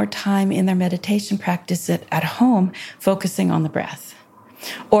bit more time in their meditation practice at home, focusing on the breath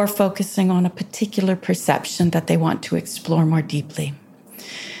or focusing on a particular perception that they want to explore more deeply.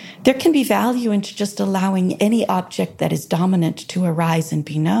 There can be value into just allowing any object that is dominant to arise and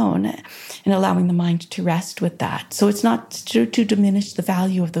be known and allowing the mind to rest with that. So it's not to diminish the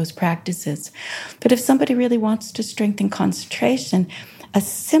value of those practices. But if somebody really wants to strengthen concentration, a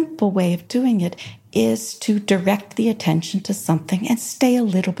simple way of doing it is to direct the attention to something and stay a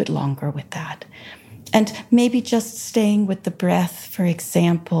little bit longer with that. And maybe just staying with the breath, for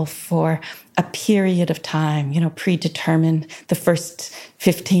example, for a period of time, predetermine the first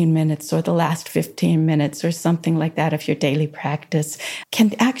 15 minutes or the last 15 minutes or something like that of your daily practice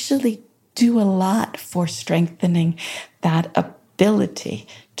can actually do a lot for strengthening that ability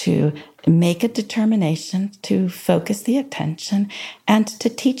to make a determination, to focus the attention, and to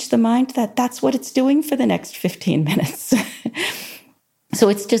teach the mind that that's what it's doing for the next 15 minutes. So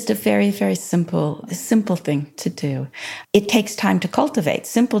it's just a very, very simple thing to do. It takes time to cultivate.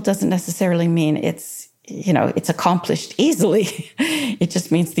 Simple doesn't necessarily mean it's accomplished easily. It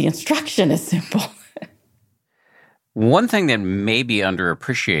just means the instruction is simple. One thing that may be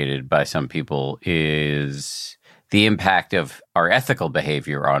underappreciated by some people is the impact of our ethical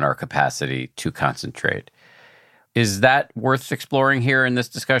behavior on our capacity to concentrate. Is that worth exploring here in this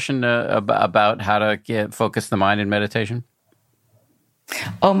discussion about how to focus the mind in meditation?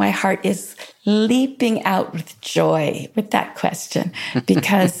 Oh, my heart is leaping out with joy with that question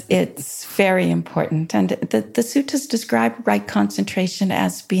because it's very important. And the suttas describe right concentration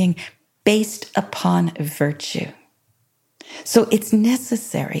as being based upon virtue. So it's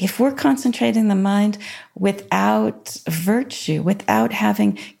necessary. If we're concentrating the mind without virtue, without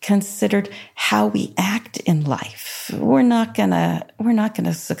having considered how we act in life, we're not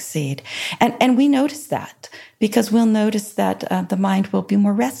gonna succeed. And we notice that because we'll notice that the mind will be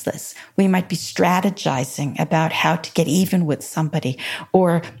more restless. We might be strategizing about how to get even with somebody,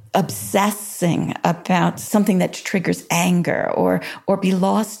 or obsessing about something that triggers anger, or be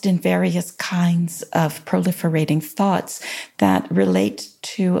lost in various kinds of proliferating thoughts that relate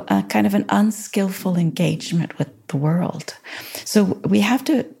to a kind of an unskillful engagement with the world. So we have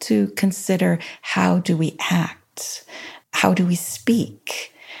to consider, how do we act? How do we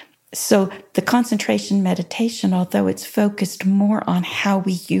speak? So the concentration meditation, although it's focused more on how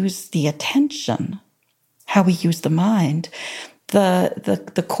we use the attention, how we use the mind,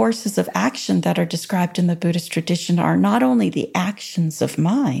 the courses of action that are described in the Buddhist tradition are not only the actions of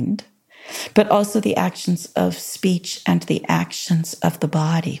mind, but also the actions of speech and the actions of the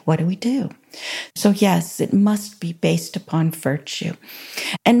body. What do we do? So yes, it must be based upon virtue.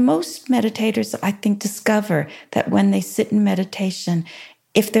 And most meditators, I think, discover that when they sit in meditation,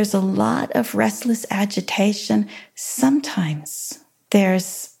 if there's a lot of restless agitation, sometimes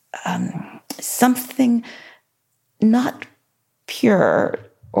there's something not pure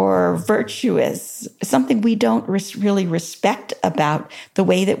or virtuous, something we don't really respect about the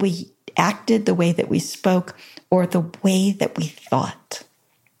way that we acted, the way that we spoke, or the way that we thought.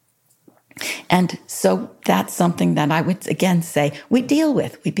 And so that's something that I would again say we deal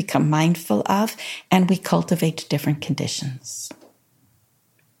with, we become mindful of, and we cultivate different conditions.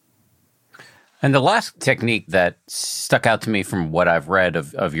 And the last technique that stuck out to me from what I've read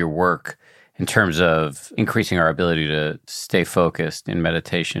of your work in terms of increasing our ability to stay focused in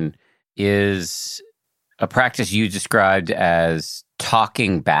meditation is a practice you described as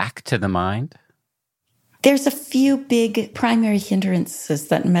talking back to the mind. There's a few big primary hindrances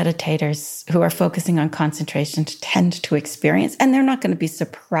that meditators who are focusing on concentration tend to experience, and they're not going to be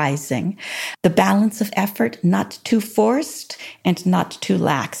surprising. The balance of effort, not too forced and not too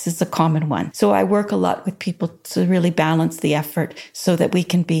lax, is a common one. So I work a lot with people to really balance the effort so that we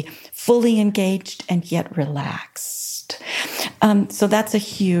can be fully engaged and yet relaxed. So that's a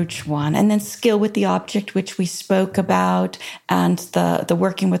huge one. And then skill with the object, which we spoke about, and the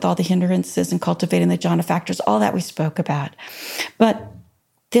working with all the hindrances and cultivating the jhana factors, all that we spoke about. But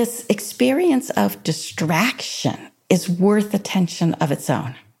this experience of distraction is worth attention of its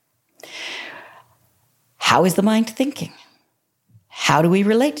own. How is the mind thinking? How do we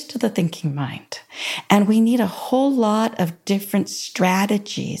relate to the thinking mind? And we need a whole lot of different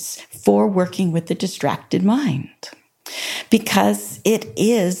strategies for working with the distracted mind, because it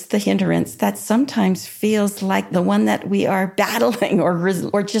is the hindrance that sometimes feels like the one that we are battling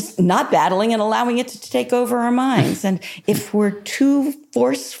or just not battling and allowing it to take over our minds. And if we're too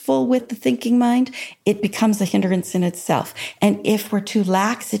forceful with the thinking mind, it becomes a hindrance in itself. And if we're too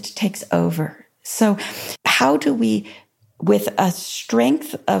lax, it takes over. So how do we, with a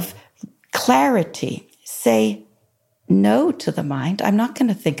strength of clarity, say no to the mind? I'm not going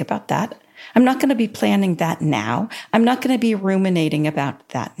to think about that. I'm not going to be planning that now. I'm not going to be ruminating about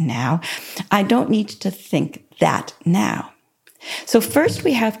that now. I don't need to think that now. So first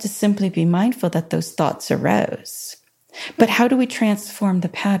we have to simply be mindful that those thoughts arose. But how do we transform the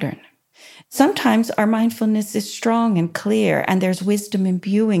pattern? Sometimes our mindfulness is strong and clear, and there's wisdom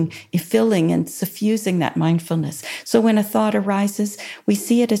imbuing, filling, and suffusing that mindfulness. So when a thought arises, we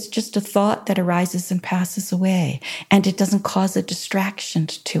see it as just a thought that arises and passes away, and it doesn't cause a distraction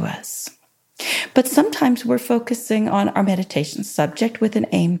to us. But sometimes we're focusing on our meditation subject with an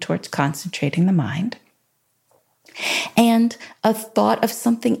aim towards concentrating the mind, and a thought of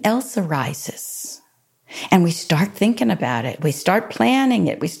something else arises. And we start thinking about it. We start planning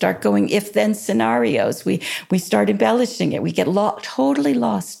it. We start going if-then scenarios. We start embellishing it. We get totally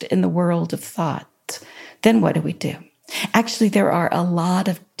lost in the world of thought. Then what do? Actually, there are a lot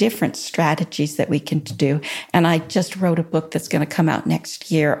of different strategies that we can do. And I just wrote a book that's going to come out next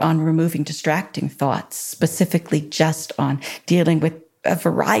year on removing distracting thoughts, specifically just on dealing with a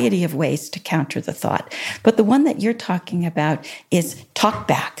variety of ways to counter the thought. But the one that you're talking about is talk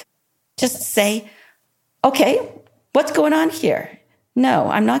back. Just say, okay, what's going on here?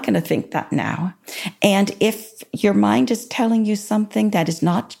 No, I'm not going to think that now. And if your mind is telling you something that is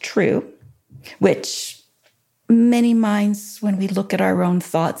not true, which many minds, when we look at our own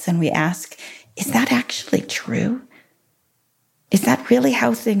thoughts and we ask, is that actually true? Is that really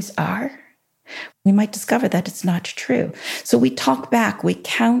how things are? We might discover that it's not true. So we talk back, we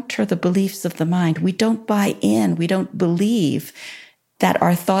counter the beliefs of the mind. We don't buy in, we don't believe that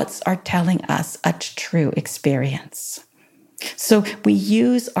our thoughts are telling us a true experience. So we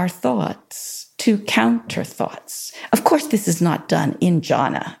use our thoughts to counter thoughts. Of course, this is not done in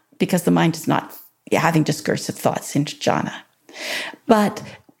jhana because the mind is not having discursive thoughts in jhana. But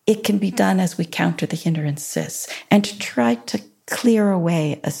it can be done as we counter the hindrances and to try to clear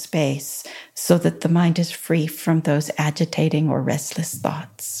away a space so that the mind is free from those agitating or restless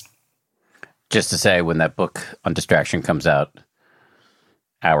thoughts. Just to say, when that book on distraction comes out,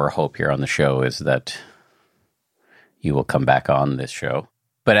 our hope here on the show is that you will come back on this show.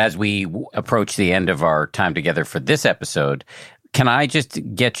 But as we approach the end of our time together for this episode, can I just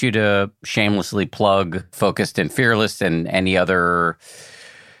get you to shamelessly plug Focused and Fearless and any other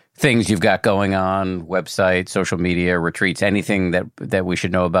things you've got going on, website, social media, retreats, anything that we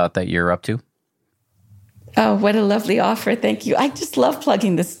should know about that you're up to? Oh, what a lovely offer. Thank you. I just love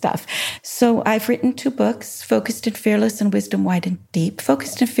plugging this stuff. So I've written 2 books, Focused and Fearless and Wisdom Wide and Deep.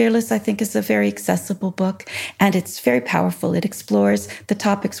 Focused and Fearless, I think, is a very accessible book, and it's very powerful. It explores the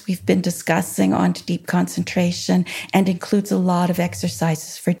topics we've been discussing on deep concentration and includes a lot of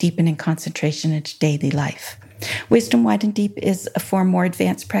exercises for deepening concentration into daily life. Wisdom Wide and Deep is for more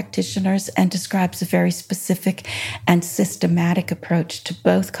advanced practitioners and describes a very specific and systematic approach to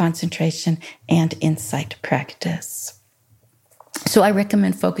both concentration and insight practice. So I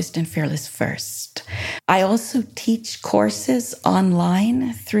recommend Focused and Fearless first. I also teach courses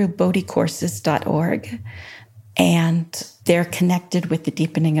online through bodhicourses.org, and they're connected with the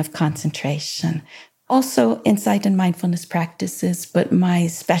deepening of concentration. Also, insight and mindfulness practices, but my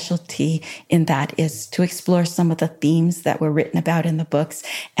specialty in that is to explore some of the themes that were written about in the books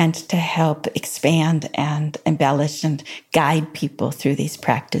and to help expand and embellish and guide people through these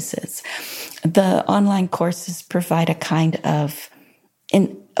practices. The online courses provide a kind of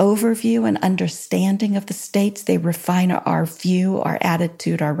an overview and understanding of the states. They refine our view, our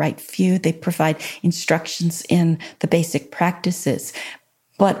attitude, our right view. They provide instructions in the basic practices,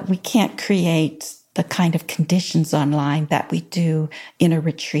 but we can't create the kind of conditions online that we do in a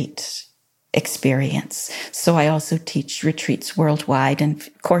retreat experience. So I also teach retreats worldwide and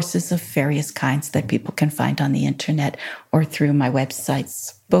courses of various kinds that people can find on the internet or through my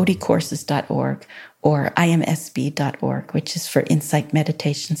websites, bodhicourses.org or imsb.org, which is for Insight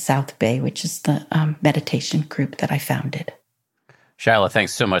Meditation South Bay, which is the meditation group that I founded. Shaila,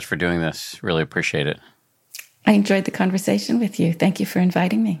 thanks so much for doing this. Really appreciate it. I enjoyed the conversation with you. Thank you for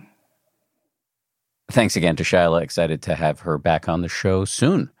inviting me. Thanks again to Shaila. Excited to have her back on the show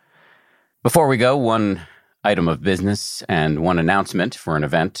soon. Before we go, one item of business and one announcement for an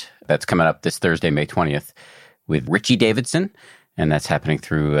event that's coming up this Thursday, May 20th, with Richie Davidson, and that's happening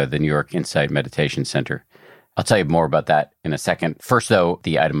through the New York Insight Meditation Center. I'll tell you more about that in a second. First, though,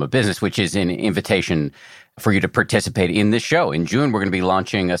 the item of business, which is an invitation for you to participate in this show. In June, we're going to be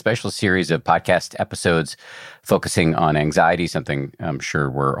launching a special series of podcast episodes focusing on anxiety, something I'm sure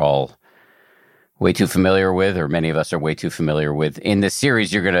we're all way too familiar with, or many of us are way too familiar with. In this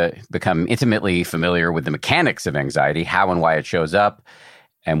series, you're going to become intimately familiar with the mechanics of anxiety, how and why it shows up,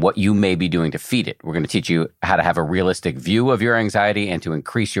 and what you may be doing to feed it. We're going to teach you how to have a realistic view of your anxiety and to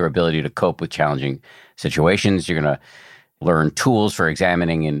increase your ability to cope with challenging situations. You're going to learn tools for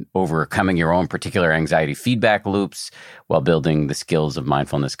examining and overcoming your own particular anxiety feedback loops while building the skills of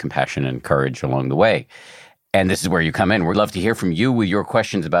mindfulness, compassion, and courage along the way. And this is where you come in. We'd love to hear from you with your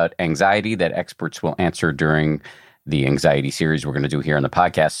questions about anxiety that experts will answer during the anxiety series we're going to do here on the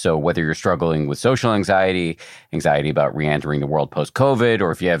podcast. So whether you're struggling with social anxiety, anxiety about re-entering the world post-COVID,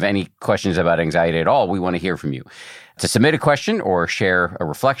 or if you have any questions about anxiety at all, we want to hear from you. To submit a question or share a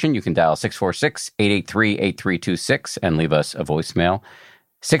reflection, you can dial 646-883-8326 and leave us a voicemail.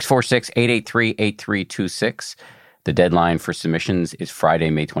 646-883-8326. The deadline for submissions is Friday,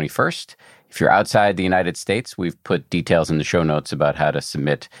 May 21st. If you're outside the United States, we've put details in the show notes about how to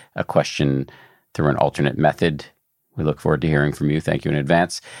submit a question through an alternate method. We look forward to hearing from you. Thank you in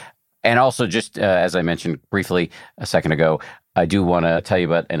advance. And also, just as I mentioned briefly a second ago, I do want to tell you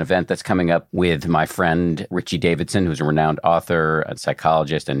about an event that's coming up with my friend Richie Davidson, who's a renowned author, a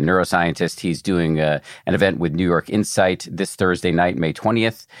psychologist, and neuroscientist. He's doing an event with New York Insight this Thursday night, May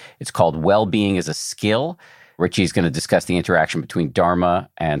 20th. It's called Well-Being is a Skill. Richie's going to discuss the interaction between Dharma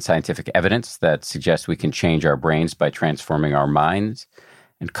and scientific evidence that suggests we can change our brains by transforming our minds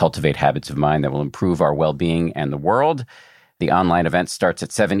and cultivate habits of mind that will improve our well-being and the world. The online event starts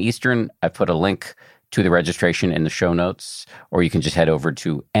at 7 Eastern. I put a link to the registration in the show notes, or you can just head over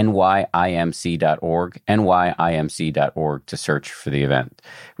to nyimc.org to search for the event.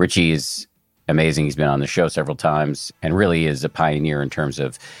 Richie is amazing. He's been on the show several times and really is a pioneer in terms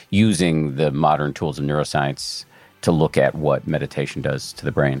of using the modern tools of neuroscience to look at what meditation does to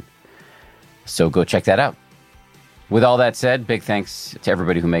the brain. So go check that out. With all that said, big thanks to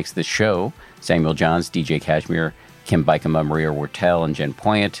everybody who makes this show: Samuel Johns, DJ Kashmir, Kim Bikema, Maria Wortel, and Jen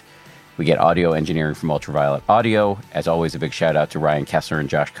Poyant. We get audio engineering from Ultraviolet Audio. As always, a big shout out to Ryan Kessler and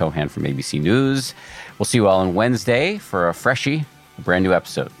Josh Cohan from ABC News. We'll see you all on Wednesday for a freshie, a brand new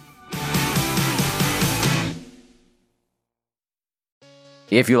episode.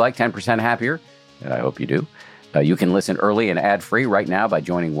 If you like 10% Happier, and I hope you do, you can listen early and ad-free right now by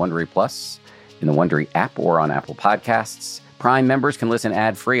joining Wondery Plus in the Wondery app or on Apple Podcasts. Prime members can listen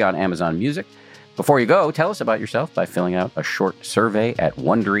ad-free on Amazon Music. Before you go, tell us about yourself by filling out a short survey at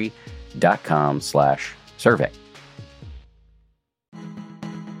Wondery.com/survey.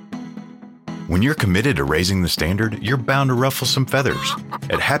 When you're committed to raising the standard, you're bound to ruffle some feathers.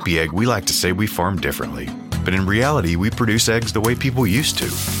 At Happy Egg, we like to say we farm differently. But in reality, we produce eggs the way people used to,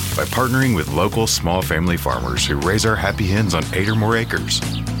 by partnering with local small family farmers who raise our happy hens on 8 or more acres.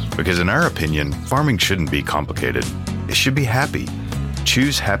 Because in our opinion, farming shouldn't be complicated. It should be happy.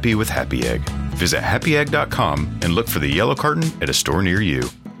 Choose happy with Happy Egg. Visit happyegg.com and look for the yellow carton at a store near you.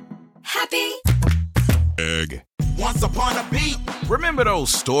 Happy Egg. Once upon a beat. Remember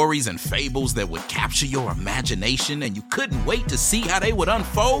those stories and fables that would capture your imagination and you couldn't wait to see how they would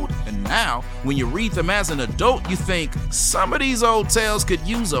unfold? And now, when you read them as an adult, you think, some of these old tales could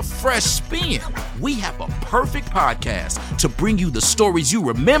use a fresh spin. We have a perfect podcast to bring you the stories you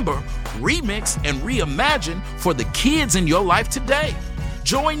remember, remix, and reimagine for the kids in your life today.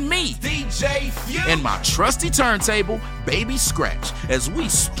 Join me, DJ Few, and my trusty turntable, Baby Scratch, as we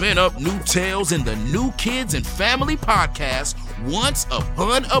spin up new tales in the New Kids and Family podcast, Once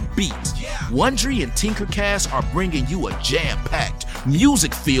Upon a Beat. Wondery and Tinkercast are bringing you a jam-packed,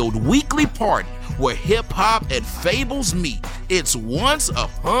 music-filled weekly party where hip-hop and fables meet. It's Once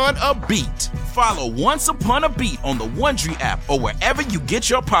Upon a Beat. Follow Once Upon a Beat on the Wondery app or wherever you get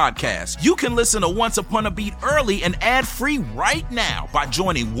your podcasts. You can listen to Once Upon a Beat early and ad-free right now by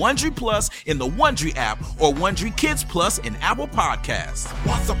joining Wondery Plus in the Wondery app or Wondery Kids Plus in Apple Podcasts.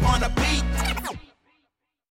 Once Upon a Beat.